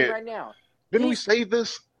watching the game right now. Didn't we say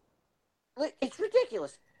this? It's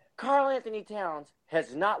ridiculous. Karl Anthony Towns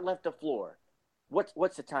has not left the floor.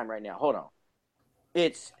 What's the time right now? Hold on.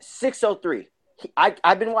 It's 6:03.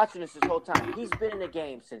 I've been watching this whole time. He's been in the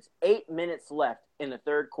game since 8 minutes left in the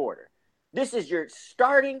third quarter. This is your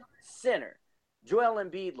starting center. Joel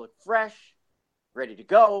Embiid looked fresh, ready to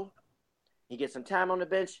go. He gets some time on the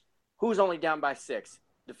bench. Who's only down by 6?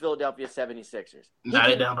 The Philadelphia 76ers. Now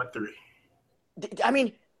they're down by 3. I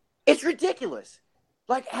mean, it's ridiculous.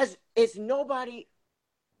 Like, can't nobody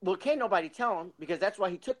tell him because that's why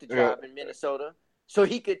he took the job in Minnesota. So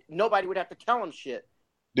nobody would have to tell him shit.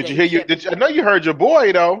 Did you hear I know you heard your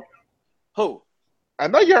boy though. Who? I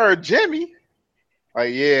know you heard Jimmy.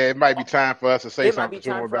 Like, yeah, it might be time for us to say something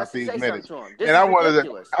to him about these minutes. And I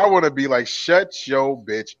want to be like, shut your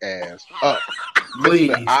bitch ass up.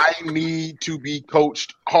 Please. I need to be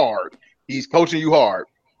coached hard. He's coaching you hard.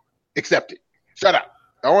 Accept it. Shut up.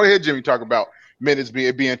 I want to hear Jimmy talk about minutes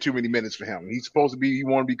being too many minutes for him. He's supposed to be. He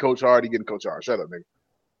want to be coached hard. He getting coached hard. Shut up,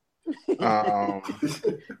 nigga.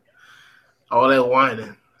 All that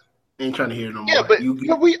whining. Ain't trying to hear no more. Yeah, but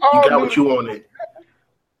we all got what you wanted.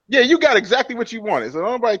 Yeah, you got exactly what you wanted. So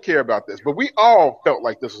nobody care about this. But we all felt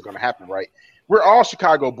like this was going to happen, right? We're all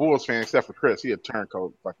Chicago Bulls fans except for Chris. He a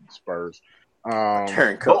turncoat, fucking Spurs.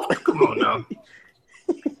 Turncoat. Come on now.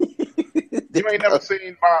 You ain't never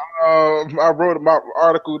seen I wrote my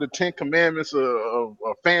article, The 10 Commandments of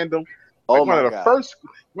Fandom. Oh, one of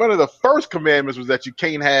the first commandments was that you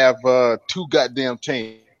can't have 2 goddamn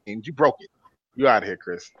teams. You broke it. You out of here,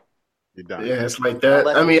 Chris. You're done. Yeah, it's like that.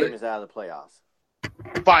 Unless the team is out of the playoffs.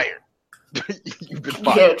 Fired. You've been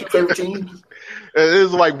fired. 2 favorite teams. It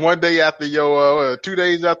is like 1 day after your 2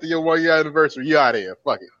 days after your 1 year anniversary. You out of here.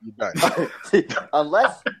 Fuck it. You done.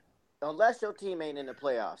 unless your team ain't in the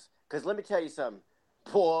playoffs. Because let me tell you something.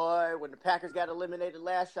 Boy, when the Packers got eliminated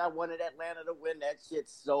last year, I wanted Atlanta to win that shit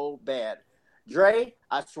so bad. Dre,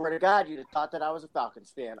 I swear to God, you'd have thought that I was a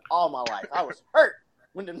Falcons fan all my life. I was hurt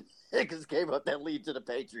when the niggas gave up that lead to the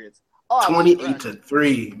Patriots.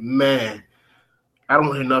 28-3, man. I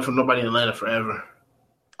don't hear nothing from nobody in Atlanta forever.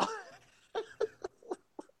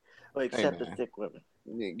 Well, except the thick women.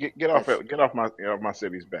 Get off my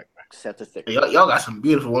city's back. Except the thick. Hey, y'all got some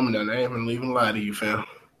beautiful women down there. I ain't gonna even lie to you, fam.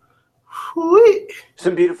 Whee.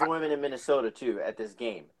 Some beautiful women in Minnesota too at this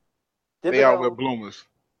game. They all wear bloomers.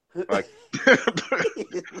 Like,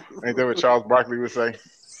 ain't that what Charles Barkley would say?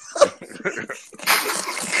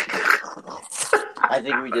 I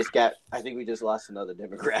think we just lost another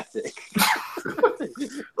demographic.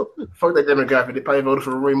 Fuck that demographic. They probably voted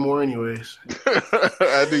for Roy Moore anyways.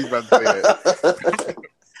 I knew you about to say that.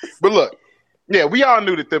 But look, yeah, we all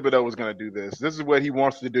knew that Thibodeau was going to do this. This is what he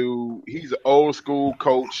wants to do. He's an old school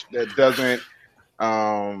coach that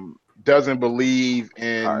doesn't believe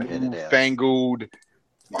in newfangled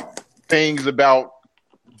things about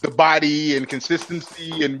the body and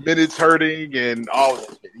consistency and minutes hurting and all that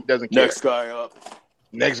shit. He doesn't care.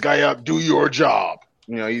 Next guy up, do your job.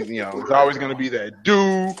 He's always going to be that.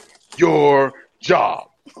 Do your job.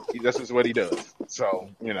 This is what he does. So,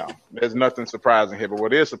 there's nothing surprising here. But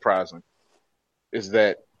what is surprising is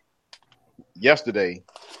that yesterday,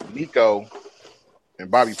 Nico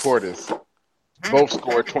and Bobby Portis both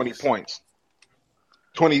scored 20 points.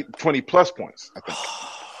 20 plus points, I think.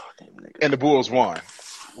 And the Bulls won,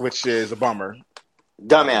 which is a bummer.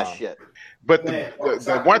 Dumbass shit. But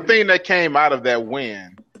the one thing that came out of that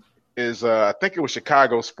win is I think it was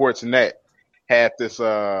Chicago Sports Net had this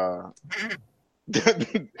this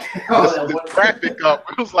graphic up.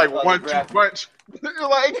 It was like 1-2 punch.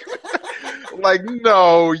 like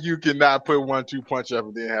no, you cannot put 1-2 punch up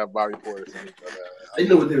and then have Bobby Portis. They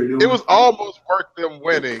knew what they were doing. It was almost worth them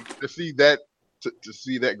winning to see that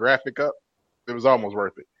graphic up. It was almost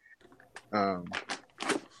worth it.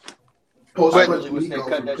 Cut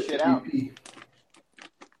that shit out.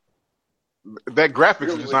 That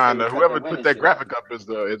graphics designer, whoever put that graphic up, is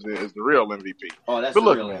the real MVP. Oh, that's the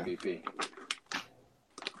real MVP.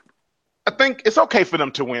 I think it's okay for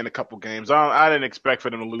them to win a couple games. I didn't expect for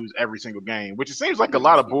them to lose every single game, which it seems like a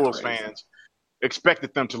lot of Bulls fans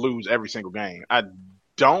expected them to lose every single game. I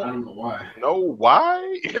don't know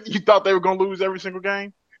why you thought they were going to lose every single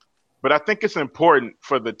game, but I think it's important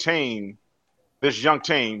for the team, this young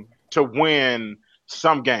team, to win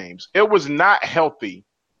some games. It was not healthy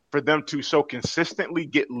for them to so consistently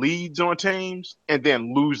get leads on teams and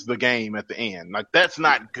then lose the game at the end. Like, that's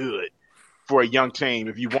not good for a young team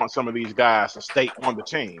if you want some of these guys to stay on the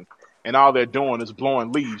team and all they're doing is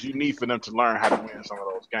blowing leads. You need for them to learn how to win some of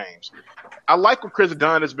those games. I like what Chris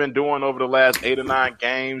Dunn has been doing over the last 8 or 9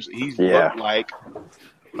 games. He's looked like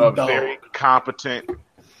a very competent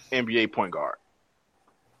NBA point guard.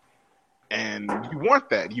 And you want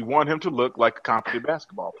that. You want him to look like a competent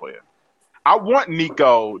basketball player. I want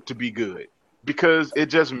Nico to be good because it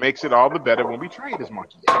just makes it all the better when we trade his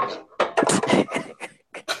monkey ass.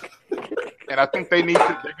 And I think they're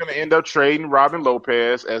going to end up trading Robin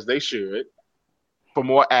Lopez, as they should, for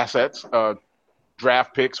more assets,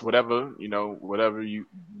 draft picks, whatever you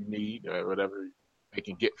need, whatever they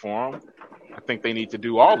can get for them. I think they need to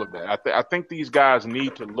do all of that. I think these guys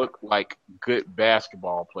need to look like good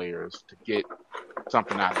basketball players to get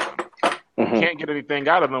something out of them. You can't get anything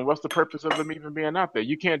out of them. What's the purpose of them even being out there?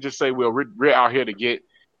 You can't just say, well, we're out here to get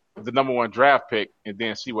the number 1 draft pick and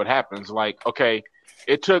then see what happens. Like, okay,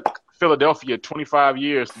 it took Philadelphia 25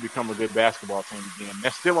 years to become a good basketball team again. They're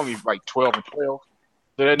still only like 12-12. So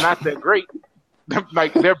they're not that great.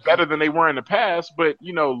 Like, they're better than they were in the past, but,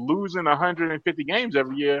 losing 150 games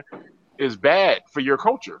every year is bad for your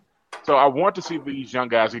culture. So I want to see these young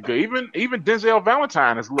guys get good. Even Denzel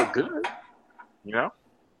Valentine has looked good,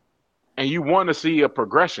 and you want to see a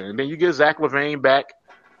progression. And then you get Zach LaVine back,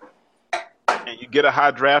 and you get a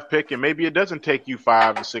high draft pick, and maybe it doesn't take you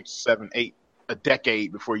 5 to 6, 7, 8, a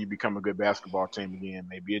decade before you become a good basketball team again.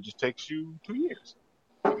 Maybe it just takes you 2 years.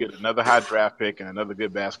 You get another high draft pick and another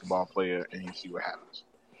good basketball player, and you see what happens.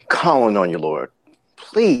 Calling on you, Lord.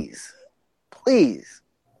 Please.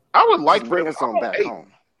 I would like bring us on back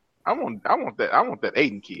home. I want that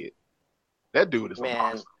Aiden kid. That dude is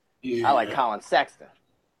awesome. Yeah. I like Colin Sexton.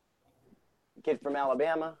 Kid from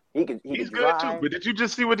Alabama. He's good too. But did you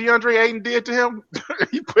just see what DeAndre Ayton did to him?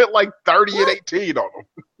 He put like 30 and 18 on him.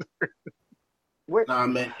 Nah,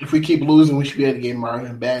 man. If we keep losing, we should be able to get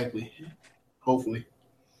Marvin Bagley. Hopefully.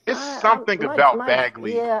 It's something about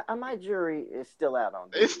Bagley. Yeah, my jury is still out on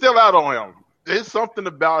him. It's still out on him. There's something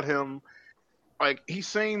about him. Like, he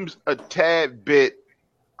seems a tad bit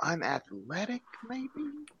unathletic, maybe.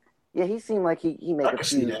 Yeah, he seemed like he make I a can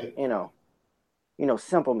see few, that.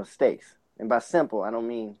 simple mistakes. And by simple, I don't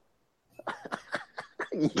mean.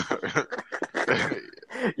 You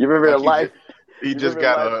remember Like in life? he You just remember in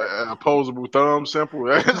got life? an opposable thumb. Simple.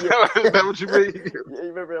 Is Yeah. that what you mean? You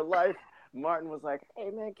remember in life? Martin was like, "Hey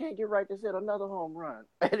man, can't you write this hit another home run?"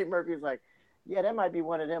 Eddie Murphy was like, "Yeah, that might be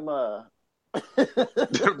one of them." Is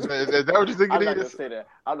that what you think I'm it not gonna is? say that.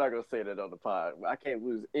 I'm not gonna say that on the pod. I can't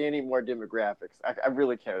lose any more demographics. I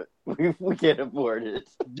really can't. We can't afford it.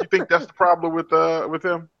 You think that's the problem with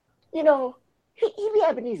him? You know, he be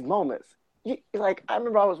having these moments. Like I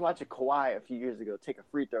remember I was watching Kawhi a few years ago take a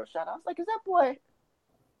free throw shot. I was like, is that boy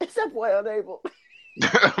unable?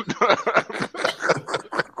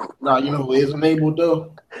 Nah, you know who is unable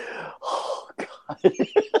though? Oh God.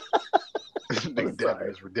 Nigga Devin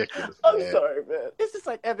is ridiculous. I'm Man. sorry, man. It's just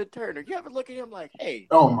like Evan Turner. You ever look at him like, hey?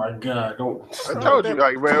 Oh my God! Don't. I told you,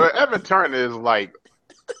 like, man, Evan Turner is like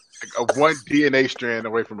a one DNA strand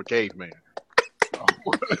away from a caveman.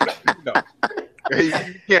 No. You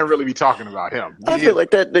can't really be talking about him. I feel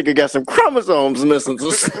like that nigga got some chromosomes missing.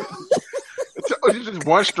 He's just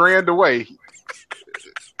one strand away.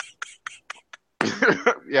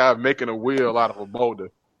 Yeah, making a wheel out of a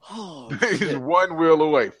boulder. Oh, He's one wheel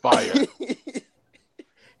away. Fire.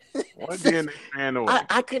 One DNA strand away.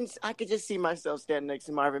 I could just see myself standing next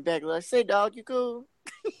to Marvin Bagley. Like, say, dog, you cool?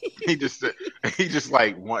 he just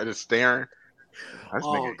like wanted staring. This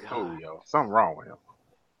Oh, nigga God. cool, yo. Something wrong with him.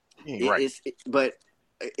 He ain't right. But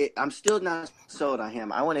I'm still not sold on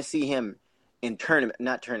him. I want to see him in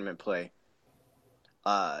not tournament play,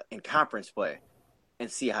 in conference play, and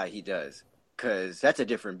see how he does. Because that's a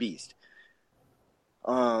different beast.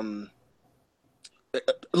 Look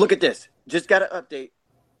at this. Just got an update.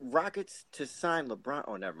 Rockets to sign LeBron.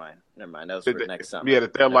 Oh, never mind. That was for next summer. Yeah,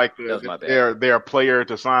 that they're like that was my bad. they're a player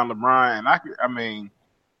to sign LeBron, and I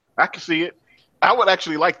can see it. I would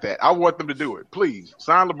actually like that. I want them to do it. Please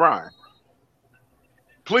sign LeBron.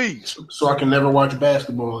 Please. So I can never watch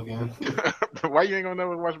basketball again. Why you ain't gonna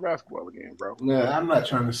never watch basketball again, bro? Nah, I'm not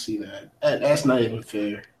trying to see that. That's not even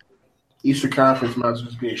fair. Eastern Conference might as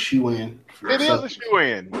well be a shoe-in. It is a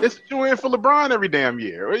shoe-in. It's a shoe-in for LeBron every damn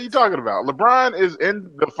year. What are you talking about? LeBron is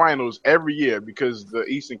in the finals every year because the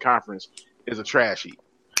Eastern Conference is a trash heap.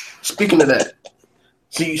 Speaking of that,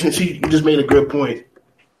 see, you just made a good point.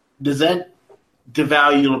 Does that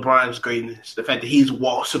devalue LeBron's greatness? The fact that he's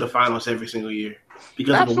walked to the finals every single year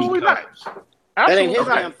because Absolutely of a weak not. conference? That ain't his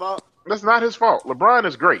Absolutely damn fault. That's not his fault. LeBron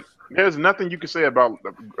is great. There's nothing you can say about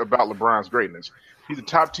LeBron's greatness. He's a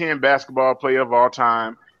top 10 basketball player of all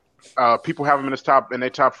time. People have him in their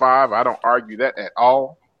top 5. I don't argue that at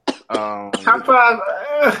all. Top 5.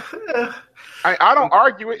 I don't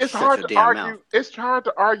argue it. It's Shut hard your to damn argue. mouth. It's hard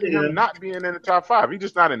to argue him not being in the top 5. He's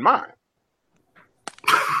just not in mine.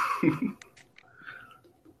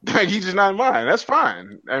 He's just not in mine. That's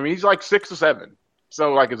fine. I mean, he's like 6 or 7.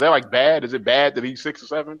 So, like, is that like bad? Is it bad that he's 6 or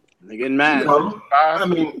 7? They're getting mad. No, I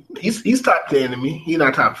mean, he's top 10 to me. He's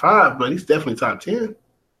not top 5, but he's definitely top 10.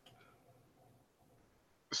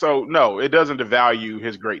 So, no, it doesn't devalue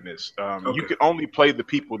his greatness. Okay. You can only play the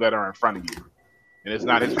people that are in front of you. And it's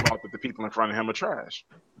not his fault that the people in front of him are trash.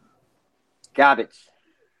 Garbage.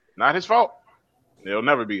 Not his fault. It'll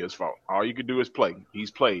never be his fault. All you can do is play. He's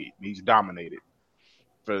played. He's dominated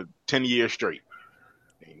for 10 years straight.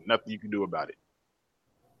 Ain't nothing you can do about it.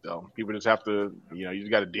 So people just have to, you just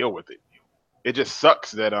got to deal with it. It just sucks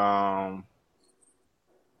that that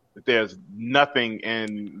there's nothing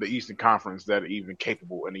in the Eastern Conference that are even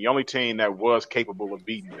capable. And the only team that was capable of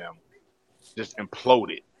beating them just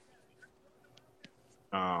imploded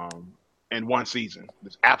in one season.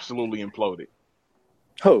 Just absolutely imploded.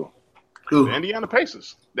 Who? The Indiana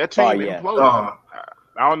Pacers. That team imploded.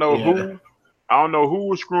 I don't know who. I don't know who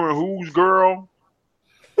was screwing whose girl.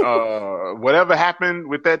 Whatever happened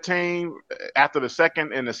with that team after the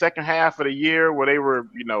second half of the year, where they were,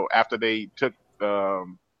 after they took,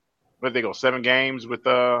 where they go 7 games with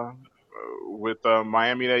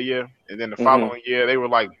Miami that year, and then the following year they were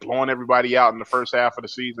like blowing everybody out in the first half of the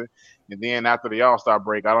season, and then after the All-Star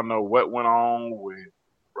break, I don't know what went on with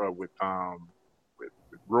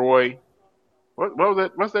Roy. What was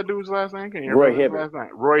that? What's that dude's last name? Can you Roy remember Hibbert. his last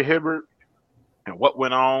name? Roy Hibbert. And what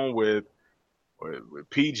went on with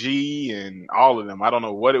PG and all of them? I don't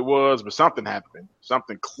know what it was, but something happened.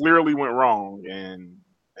 Something clearly went wrong, and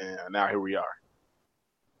now here we are.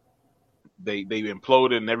 They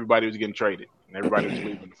imploded, and everybody was getting traded, and everybody was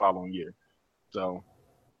leaving the following year. So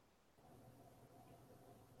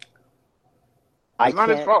it's not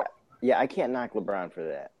his fault. Yeah, I can't knock LeBron for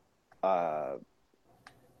that.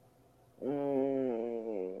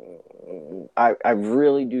 I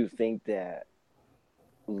really do think that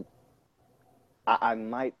I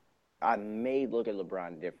may look at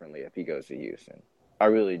LeBron differently if he goes to Houston. I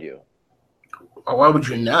really do. Oh, why would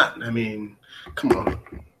you not? I mean, come on.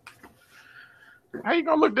 How you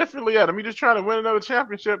gonna look differently at him? He just trying to win another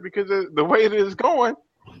championship because the way it is going,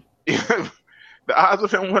 the odds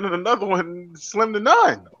of him winning another one slim to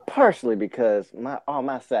none. Partially because all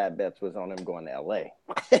my side bets was on him going to LA.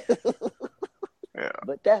 Yeah.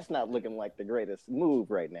 But that's not looking like the greatest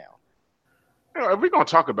move right now. You know, if we're gonna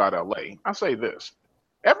talk about LA, I say this.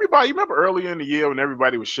 Everybody, you remember earlier in the year when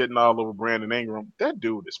everybody was shitting all over Brandon Ingram? That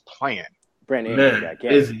dude is playing. Brandon Ingram Man, got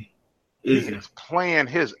game. is he? He Is he? is playing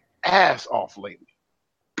his ass off lately.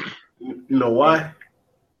 You know why?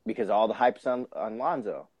 Because all the hype's on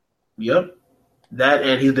Lonzo. Yep. That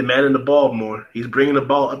and he's demanding the ball more. He's bringing the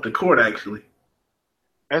ball up the court, actually.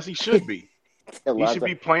 As he should be. He Lonzo- should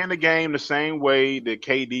be playing the game the same way that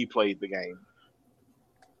KD played the game.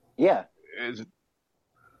 Yeah. Is-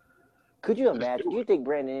 Could you imagine? Do you think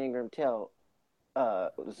Brandon Ingram tell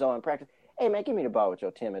Zoe in practice, "Hey man, give me the ball with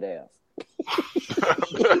your timid ass"?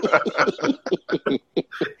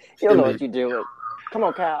 You don't know what you're doing. Come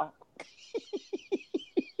on, Kyle.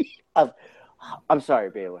 I'm sorry,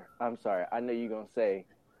 Baylor. I'm sorry. I know you're gonna say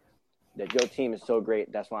that your team is so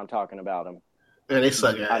great. That's why I'm talking about them. Man, they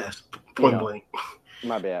suck ass. Point blank.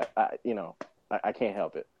 My bad. I can't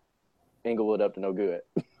help it. Inglewood up to no good.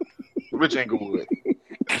 Which Inglewood? You're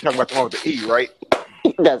talking about the one with the E, right?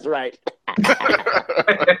 That's right.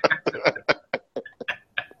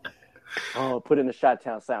 Oh, put in the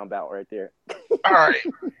Shot-Town sound bout right there. All right.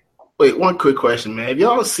 Wait, one quick question, man. Have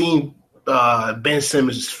y'all seen Ben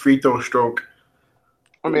Simmons' free throw stroke?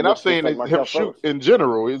 I mean, I've seen like him Markelle shoot Fultz. in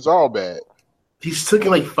general. It's all bad. He's taking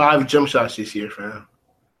like 5 jump shots this year, fam.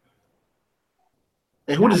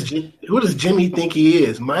 And who does Jimmy think he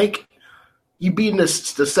is? Mike, you beating the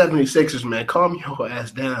 76ers, man. Calm your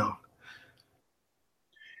ass down.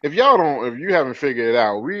 If you haven't figured it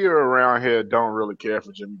out, we are around here don't really care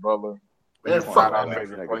for Jimmy Butler. Man, He's fuck not that our nigga.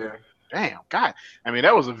 favorite player. Damn, God. I mean,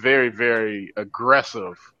 that was a very, very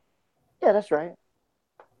aggressive. Yeah, that's right.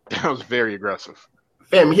 That was very aggressive.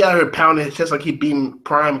 Fam, he out here pounding his chest like he beating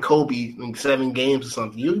prime Kobe in 7 games or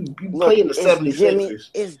something. You playing the 76ers.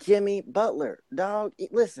 It's Jimmy Butler, dog.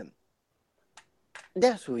 Listen,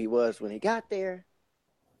 that's who he was when he got there.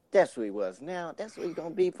 That's who he was now. That's who he's going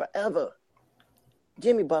to be forever.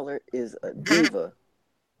 Jimmy Butler is a diva.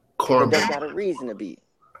 But that's Cornball. got a reason to be.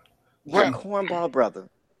 He's Right. a cornball brother.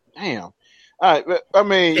 Damn. All right, but, I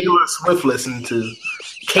mean, Taylor Swift listened to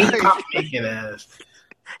K-pop making ass.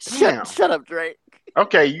 Damn. Shut up, Drake.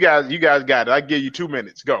 okay, you guys got it. I give you 2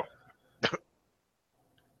 minutes. Go. The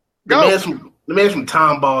Go. man's from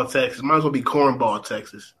Tomball, Texas. Might as well be Cornball,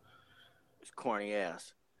 Texas. It's corny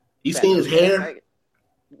ass. You seen his hair?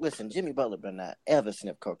 Listen, Jimmy Butler better not ever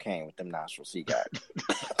sniff cocaine with them nostrils he got.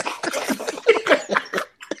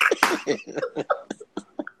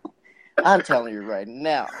 I'm telling you right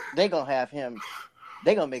now, they gonna have him.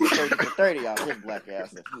 They gonna make a 30 for 30 off his black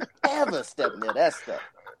ass if he ever step near that stuff.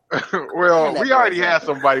 Well, And that we already boy's had out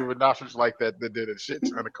there. somebody with nostrils like that did a shit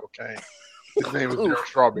ton of cocaine. His name was Ooh. Daryl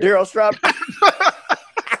Strawberry. Daryl Strawberry.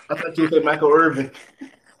 I thought you said Michael Irvin.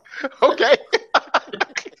 Okay,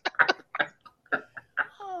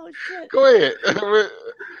 Oh shit! go ahead. Go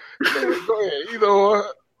ahead. Either one.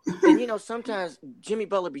 And sometimes Jimmy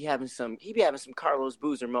Butler be having some Carlos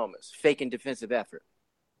Boozer moments, faking defensive effort,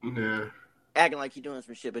 Yeah. acting like he doing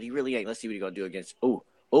some shit, but he really ain't. Let's see what he gonna do against. Oh,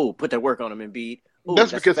 put that work on him, Embiid. Ooh,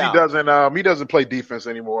 That's because a he foul. doesn't play defense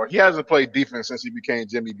anymore. He hasn't played defense since he became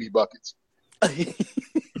Jimmy B Buckets.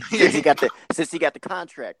 since he got the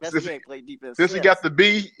contract. That's Since he ain't played defense. Since he got the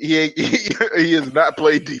B, he has not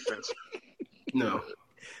played defense. No.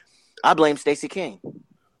 I blame Stacey King.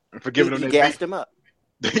 For giving him He that gassed him up.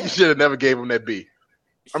 B, you should have never gave him that B.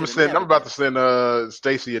 I'm about to send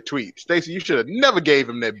Stacey a tweet. Stacey, you should have never gave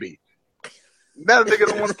him that B. Now the nigga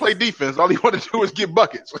don't want to play defense. All he want to do is get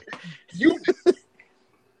buckets.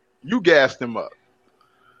 You gassed him up.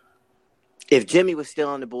 If Jimmy was still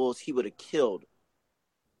on the Bulls, he would have killed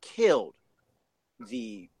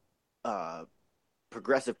the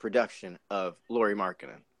progressive production of Lauri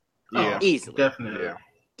Markkanen. Yeah, Easily. Definitely. yeah.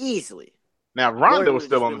 Easily. Now Lauri Rondo would've was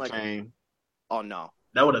still just on the been team. Oh no.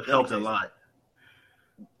 That would have helped a lot.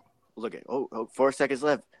 Look at 4 seconds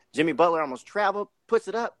left. Jimmy Butler almost traveled, puts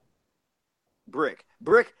it up. Brick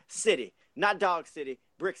City, not Dog City.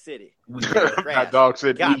 Brick City. Not Dog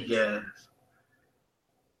City. Got it. Yeah.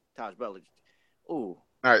 Taj Butler. Ooh.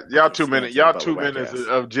 All right, y'all Okay, 2 so minutes. Jimmy Y'all Butler 2 whack minutes ass.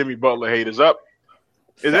 of Jimmy Butler hate is up.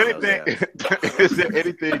 Is Fuck those anything? Is there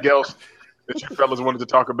anything else that you fellas wanted to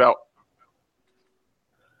talk about?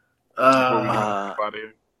 Before we get out of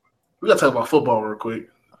here? We gotta talk about football real quick.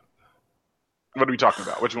 What are we talking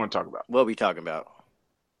about? What you want to talk about? What are we talking about?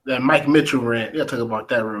 That Mike Mitchell rant. We gotta talk about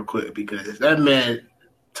that real quick because that man,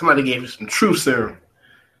 somebody gave him some truth serum.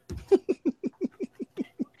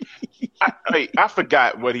 I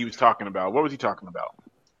forgot what he was talking about. What was he talking about?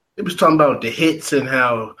 He was talking about the hits and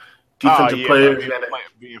how defensive players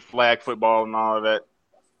being flag football and all of that.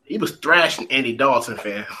 He was thrashing Andy Dalton,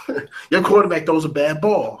 fam. Your quarterback throws a bad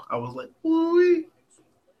ball. I was like, ooh.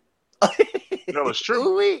 No, it's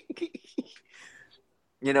true.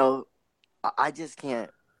 You know, I just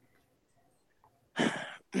can't.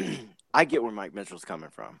 I get where Mike Mitchell's coming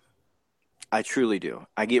from. I truly do.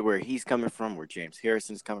 I get where he's coming from, where James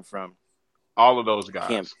Harrison's coming from. All of those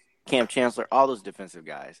guys. Cam Chancellor, all those defensive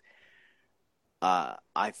guys.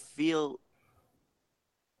 I feel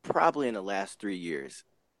probably in the last 3 years,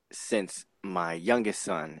 since my youngest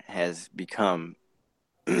son has become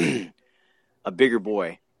a bigger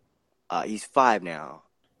boy, he's 5 now,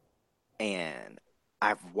 and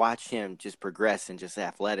I've watched him just progress in just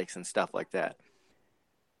athletics and stuff like that.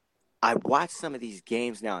 I watch some of these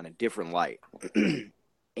games now in a different light,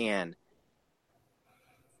 and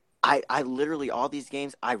I literally, all these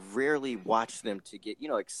games, I rarely watch them to get,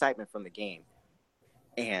 excitement from the game.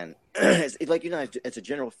 And it's like, as a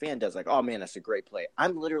general fan does, like, oh man, that's a great play.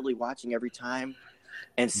 I'm literally watching every time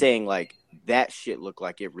and saying, like, that shit looked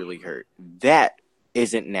like it really hurt. That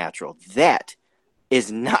isn't natural. That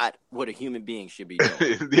is not what a human being should be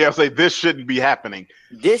doing. Yeah, I'll say this shouldn't be happening.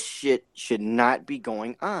 This shit should not be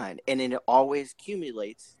going on. And then it always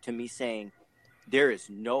accumulates to me saying, there is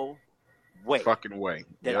no fucking way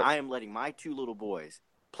that I am letting my 2 little boys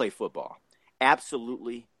play football.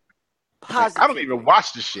 Absolutely. Positively. I don't even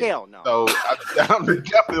watch the shit. Hell no. So I'm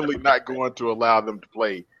definitely not going to allow them to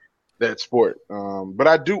play that sport. But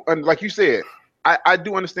I do, like you said, I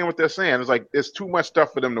do understand what they're saying. It's like there's too much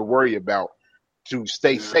stuff for them to worry about to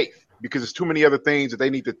stay safe because there's too many other things that they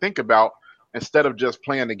need to think about instead of just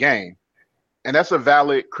playing the game. And that's a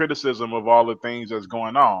valid criticism of all the things that's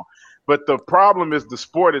going on. But the problem is the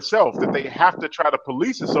sport itself, that they have to try to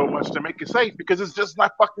police it so much to make it safe because it's just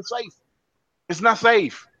not fucking safe. It's not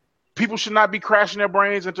safe. People should not be crashing their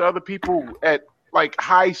brains into other people at like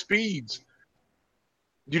high speeds.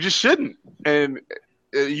 You just shouldn't. And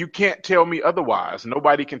you can't tell me otherwise.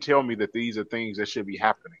 Nobody can tell me that these are things that should be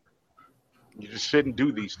happening. You just shouldn't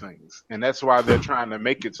do these things. And that's why they're trying to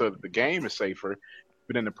make it so that the game is safer.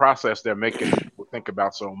 But in the process, they're making people think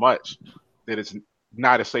about so much that it's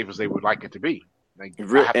not as safe as they would like it to be. Like, I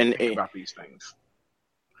have to think about these things.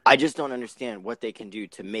 I just don't understand what they can do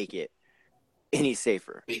to make it any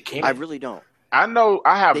safer. I really don't. I know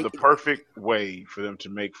I have the perfect way for them to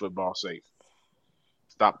make football safe.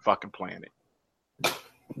 Stop fucking playing it.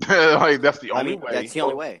 Like, that's the only way. That's the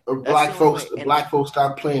only way. Or black folks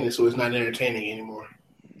stop playing it so it's not entertaining anymore.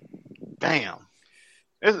 Damn.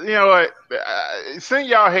 You know what? Send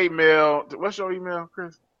y'all hate mail. What's your email,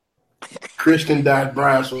 Chris?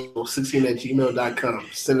 Christian.braswell16@gmail.com.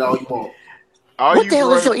 Send it all you want. What the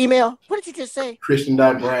hell is your email? What did you just say?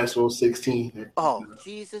 Christian.braswell16. Oh,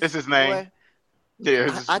 Jesus. It's his name. Boy.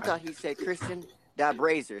 Yeah, I thought he said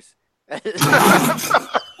Christian.brazers.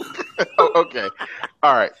 Okay.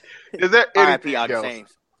 All right. Is there anything else? James.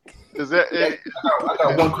 Is there I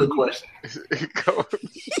got one quick question. Go.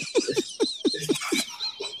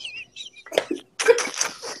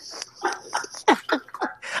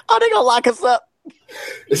 Oh, they gonna lock us up.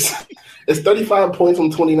 It's 35 points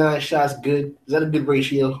on 29 shots good? Is that a good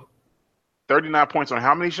ratio? 39 points on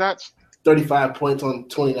how many shots? 35 points on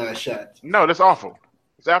 29 shots. No, that's awful.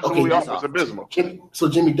 It's absolutely awful. It's abysmal. So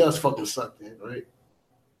Jimmy does fucking suck then, right?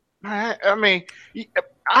 I mean,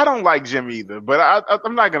 I don't like Jimmy either, but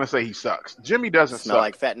I'm not going to say he sucks. Jimmy doesn't Smell suck.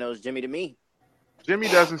 like fat-nosed Jimmy to me. Jimmy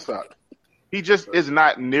doesn't suck. He just is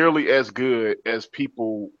not nearly as good as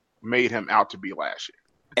people made him out to be last year.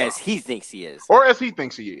 As he thinks he is. Or as he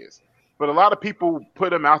thinks he is. But a lot of people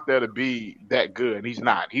put him out there to be that good, and he's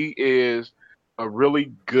not. He is a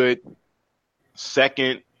really good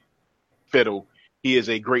second fiddle. He is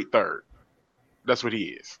a great third. That's what he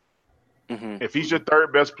is. Mm-hmm. If he's your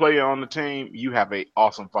third best player on the team, you have an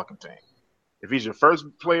awesome fucking team. If he's your first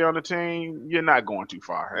player on the team, you're not going too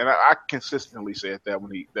far. And I consistently said that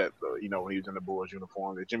when he was in the Bulls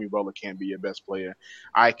uniform, that Jimmy Butler can't be your best player.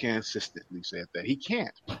 I consistently said that he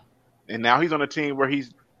can't. And now he's on a team where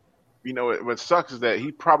he's, what sucks is that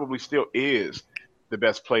he probably still is the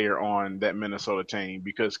best player on that Minnesota team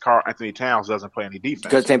because Karl Anthony Towns doesn't play any defense.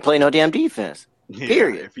 Because they play no damn defense. Yeah,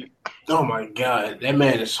 period. Oh my God, that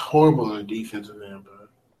man is horrible on the defensive end, bro.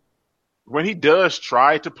 when he does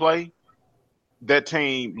try to play, that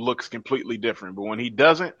team looks completely different. But when he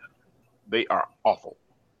doesn't, they are awful.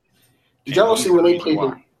 Did y'all see when they played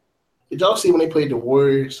why. Did y'all see when they played the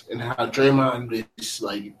Warriors and how Draymond just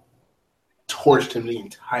like torched him the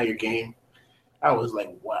entire game? I was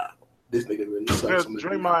like, wow, this nigga really sucks.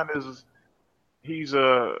 Draymond he's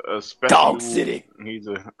a special Dog City. He's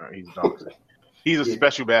Dog City. He's a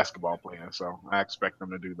special basketball player, so I expect him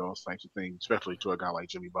to do those types of things, especially to a guy like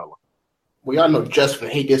Jimmy Butler. Well, y'all know Justin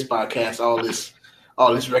hate this podcast.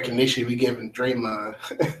 All this recognition we giving Draymond.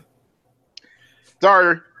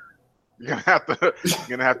 Sorry, you're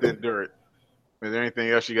gonna have to endure it. Is there anything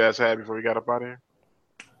else you guys had before we got up out of here?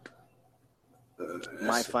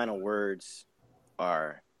 My final words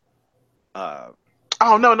are. Oh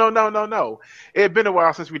no! It had been a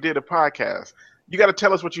while since we did a podcast. You got to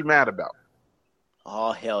tell us what you're mad about.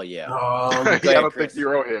 Oh hell yeah! I don't think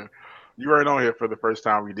you're on here. You weren't on here for the first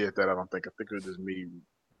time we did that. I think it was just me,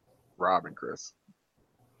 Rob, and Chris.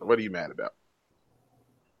 What are you mad about?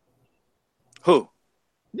 Who?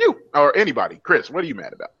 You or anybody? Chris, what are you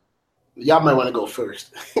mad about? Y'all might want to go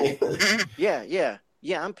first. Yeah.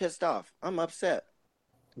 I'm pissed off. I'm upset.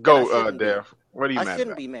 Go, Dev. What are you mad about? I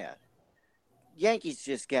shouldn't be mad. Yankees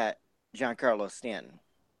just got Giancarlo Stanton.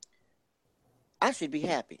 I should be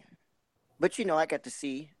happy. But, I got to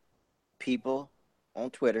see people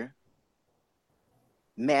on Twitter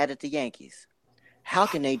mad at the Yankees. How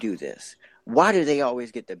can they do this? Why do they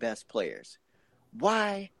always get the best players?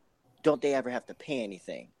 Why don't they ever have to pay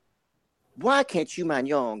anything? Why can't you mind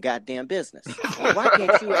your own goddamn business? Why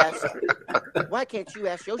can't you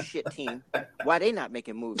ask your shit team why they not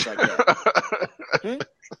making moves like that?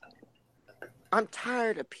 I'm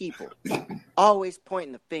tired of people always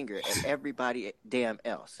pointing the finger at everybody damn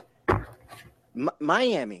else.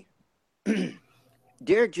 Miami,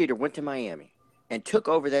 Derek Jeter went to Miami and took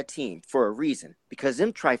over that team for a reason, because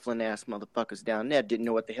them trifling ass motherfuckers down there didn't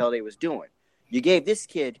know what the hell they was doing. You gave this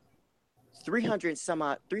kid $300 some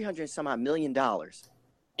odd million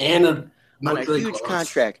and on a huge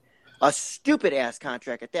contract, a stupid ass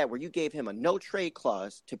contract at that, where you gave him a no trade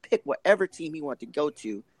clause to pick whatever team he wanted to go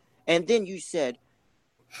to, and then you said,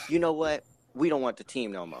 you know what, we don't want the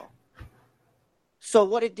team no more. So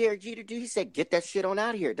what did Derek Jeter do? He said, get that shit on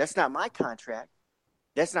out of here. That's not my contract.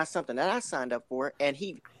 That's not something that I signed up for. And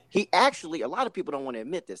he actually, a lot of people don't want to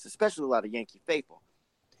admit this, especially a lot of Yankee faithful.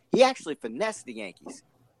 He actually finessed the Yankees,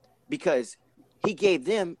 because he gave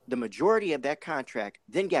them the majority of that contract,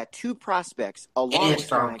 then got 2 prospects along with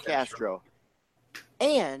Starlin Castro,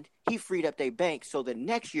 and he freed up their bank so that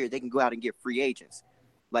next year they can go out and get free agents.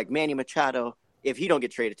 Like Manny Machado, if he don't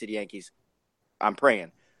get traded to the Yankees, I'm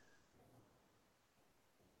praying.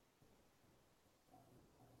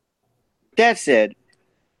 That said,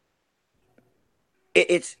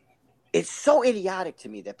 it's so idiotic to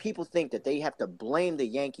me that people think that they have to blame the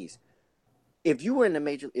Yankees. If you were in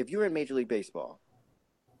Major League Baseball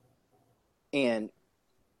and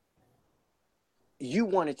you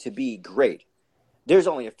wanted to be great, there's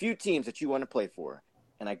only a few teams that you want to play for,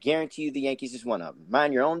 and I guarantee you the Yankees is one of them.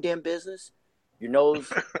 Mind your own damn business. Your nose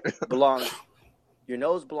belongs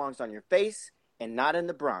on your face and not in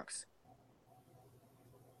the Bronx.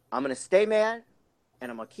 I'm gonna stay mad,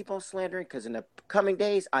 and I'm gonna keep on slandering, because in the coming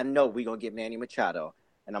days, I know we're gonna get Manny Machado,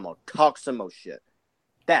 and I'm gonna talk some more shit.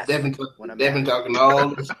 That's Devin talking all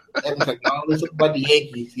this about the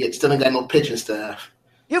Yankees, yet still ain't got no pitching staff.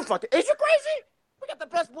 You fucking, is you crazy? We got the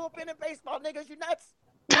best bullpen in baseball, niggas. You nuts?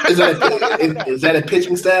 Is that a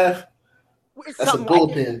pitching staff? That's a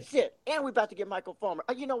bullpen. Like shit. And we about to get Michael Fulmer.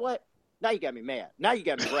 You know what? Now you got me mad. Now you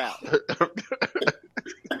got me riled.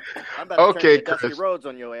 I'm about to turn Dusty Rhodes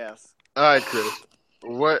on your ass. All right, Chris.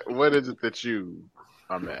 What is it that you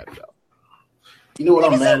are mad about? You know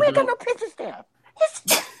what I'm mad about? We got no pitching staff.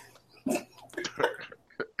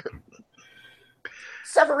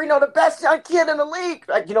 Severino, the best young kid in the league.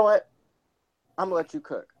 Like, you know what? I'm gonna let you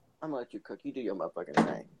cook. You do your motherfucking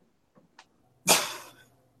thing.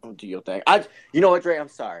 Don't do your thing. You know what, Dre? I'm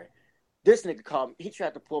sorry. This nigga called me. He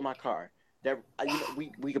tried to pull my car. That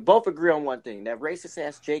we could both agree on one thing. That racist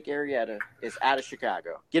ass Jake Arrieta is out of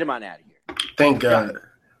Chicago. Get him on out of here. Thank God.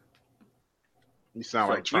 You sound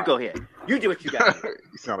like Trump. You go ahead. You do what you got.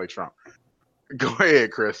 You sound like Trump. Go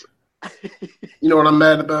ahead, Chris. You know what I'm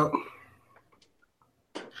mad about?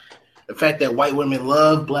 The fact that white women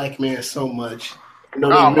love black men so much.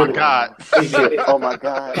 Oh my God! Oh my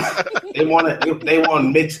God! They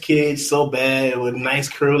want mixed kids so bad with nice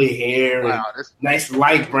curly hair and nice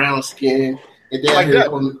light brown skin. And they're out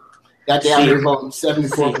here voting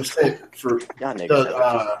 74%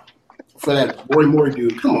 for that Roy Moore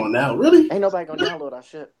dude. Come on now, really? Ain't nobody gonna download our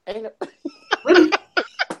shit. Ain't no... Really?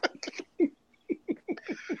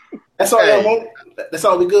 That's all y'all want? That's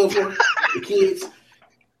all we good for? The kids?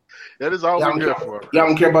 That is all Y'all we're don't good care- for. Y'all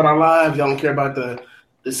don't care about our lives? Y'all don't care about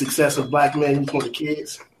the success of black men who just want the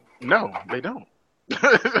kids? No, they don't.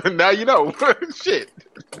 Now you know. Shit,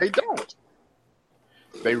 they don't.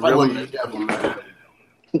 They Like, really. well, the devil, man.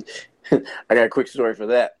 I got a quick story for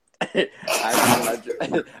that. Man,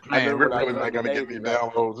 we're really not gonna get any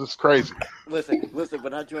downloads. This is crazy. Listen.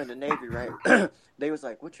 When I joined the Navy, right? They was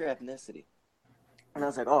like, "What's your ethnicity?" And I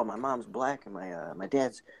was like, "Oh, my mom's black and my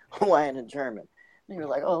dad's Hawaiian and German." And they were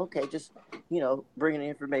like, "Oh, okay, just bringing the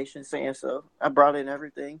information, saying so." I brought in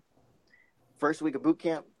everything. First week of boot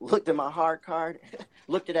camp, looked at my hard card,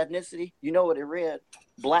 looked at ethnicity. You know what it read?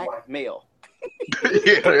 Black male.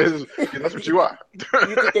 Yeah, that's what you are.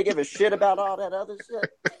 You think they give a shit about all that other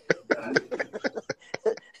shit?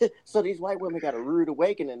 So these white women got a rude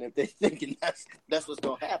awakening if they're thinking that's what's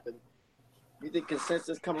gonna happen. You think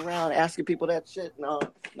consensus come around asking people that shit? No.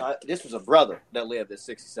 This was a brother that lived at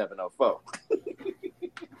 6704.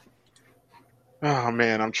 Oh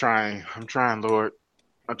man, I'm trying, Lord.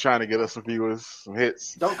 I'm trying to get us some viewers, some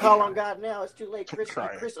hits. Don't call on God now. It's too late.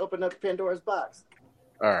 Chris opened up Pandora's box.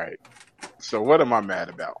 All right. So what am I mad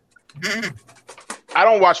about? I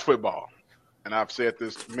don't watch football. And I've said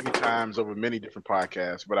this many times over many different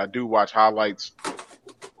podcasts, but I do watch highlights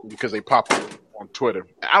because they pop up on Twitter.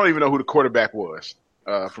 I don't even know who the quarterback was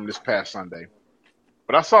from this past Sunday.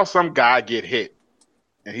 But I saw some guy get hit,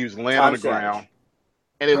 and he was laying on the ground.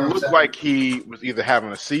 And it looked like he was either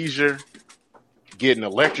having a seizure, getting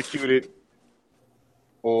electrocuted,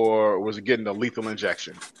 or was getting a lethal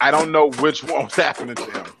injection. I don't know which one was happening to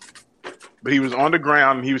him. But he was on the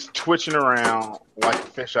ground, and he was twitching around like a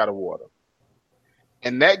fish out of water.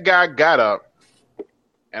 And that guy got up,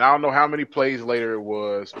 and I don't know how many plays later it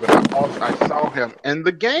was, but I saw him in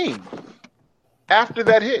the game after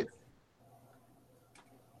that hit.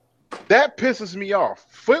 That pisses me off.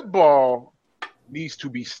 Football needs to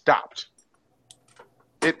be stopped.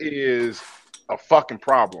 It is a fucking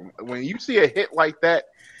problem. When you see a hit like that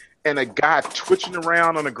and a guy twitching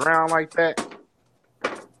around on the ground like that,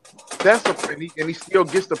 and he still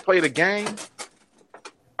gets to play the game,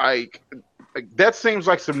 like that seems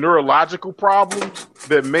like some neurological problems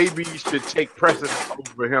that maybe should take precedence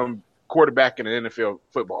over him quarterbacking an NFL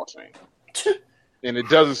football team. And it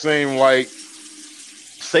doesn't seem like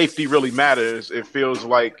safety really matters. It feels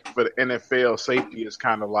like for the NFL, safety is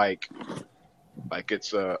kind of like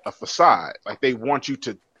it's a facade. Like they want you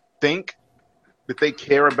to think that they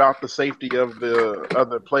care about the safety of the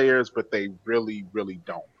other players, but they really, really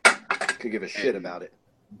don't. Could give a shit about it.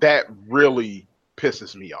 That really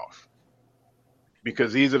pisses me off.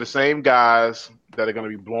 Because these are the same guys that are going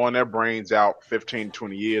to be blowing their brains out 15,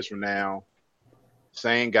 20 years from now.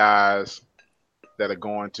 Same guys that are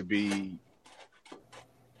going to be,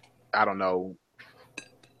 I don't know,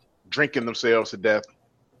 drinking themselves to death,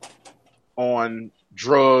 on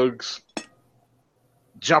drugs,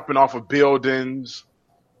 jumping off of buildings,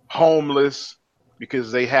 homeless,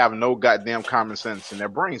 because they have no goddamn common sense and their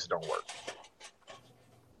brains don't work.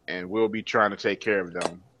 And we'll be trying to take care of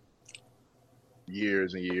them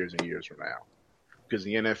years and years and years from now, because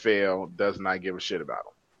the NFL does not give a shit about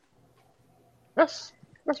them. That's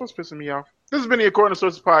what's pissing me off. This has been the According to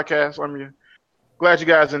Sources podcast. I'm glad you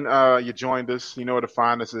guys you joined us. You know where to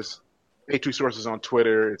find us. It's A2 Sources on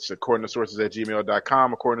Twitter. It's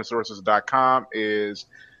accordingtosources@gmail.com. Accordingtosources.com is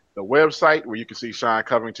the website where you can see Sean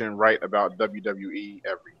Covington write about WWE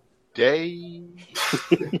every day.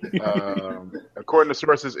 According to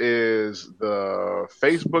Sources is the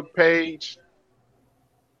Facebook page.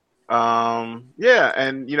 And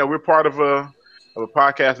we're part of a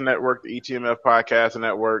podcast network, the ETMF Podcast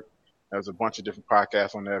Network. There's a bunch of different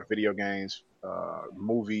podcasts on there: video games,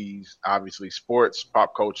 movies, obviously sports,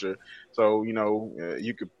 pop culture. So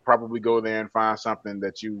you could probably go there and find something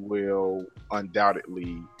that you will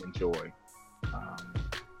undoubtedly enjoy.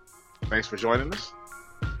 Thanks for joining us,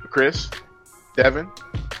 Chris, Devin.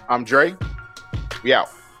 I'm Dre. We out.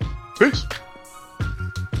 Peace.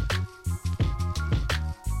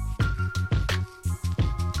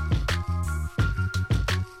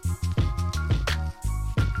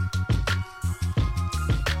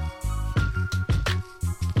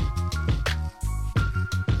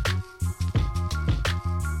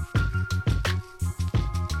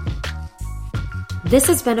 This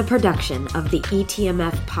has been a production of the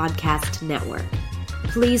ETMF Podcast Network.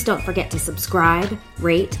 Please don't forget to subscribe,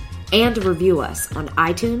 rate, and review us on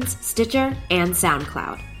iTunes, Stitcher, and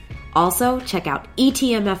SoundCloud. Also, check out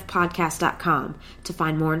etmfpodcast.com to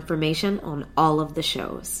find more information on all of the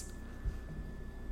shows.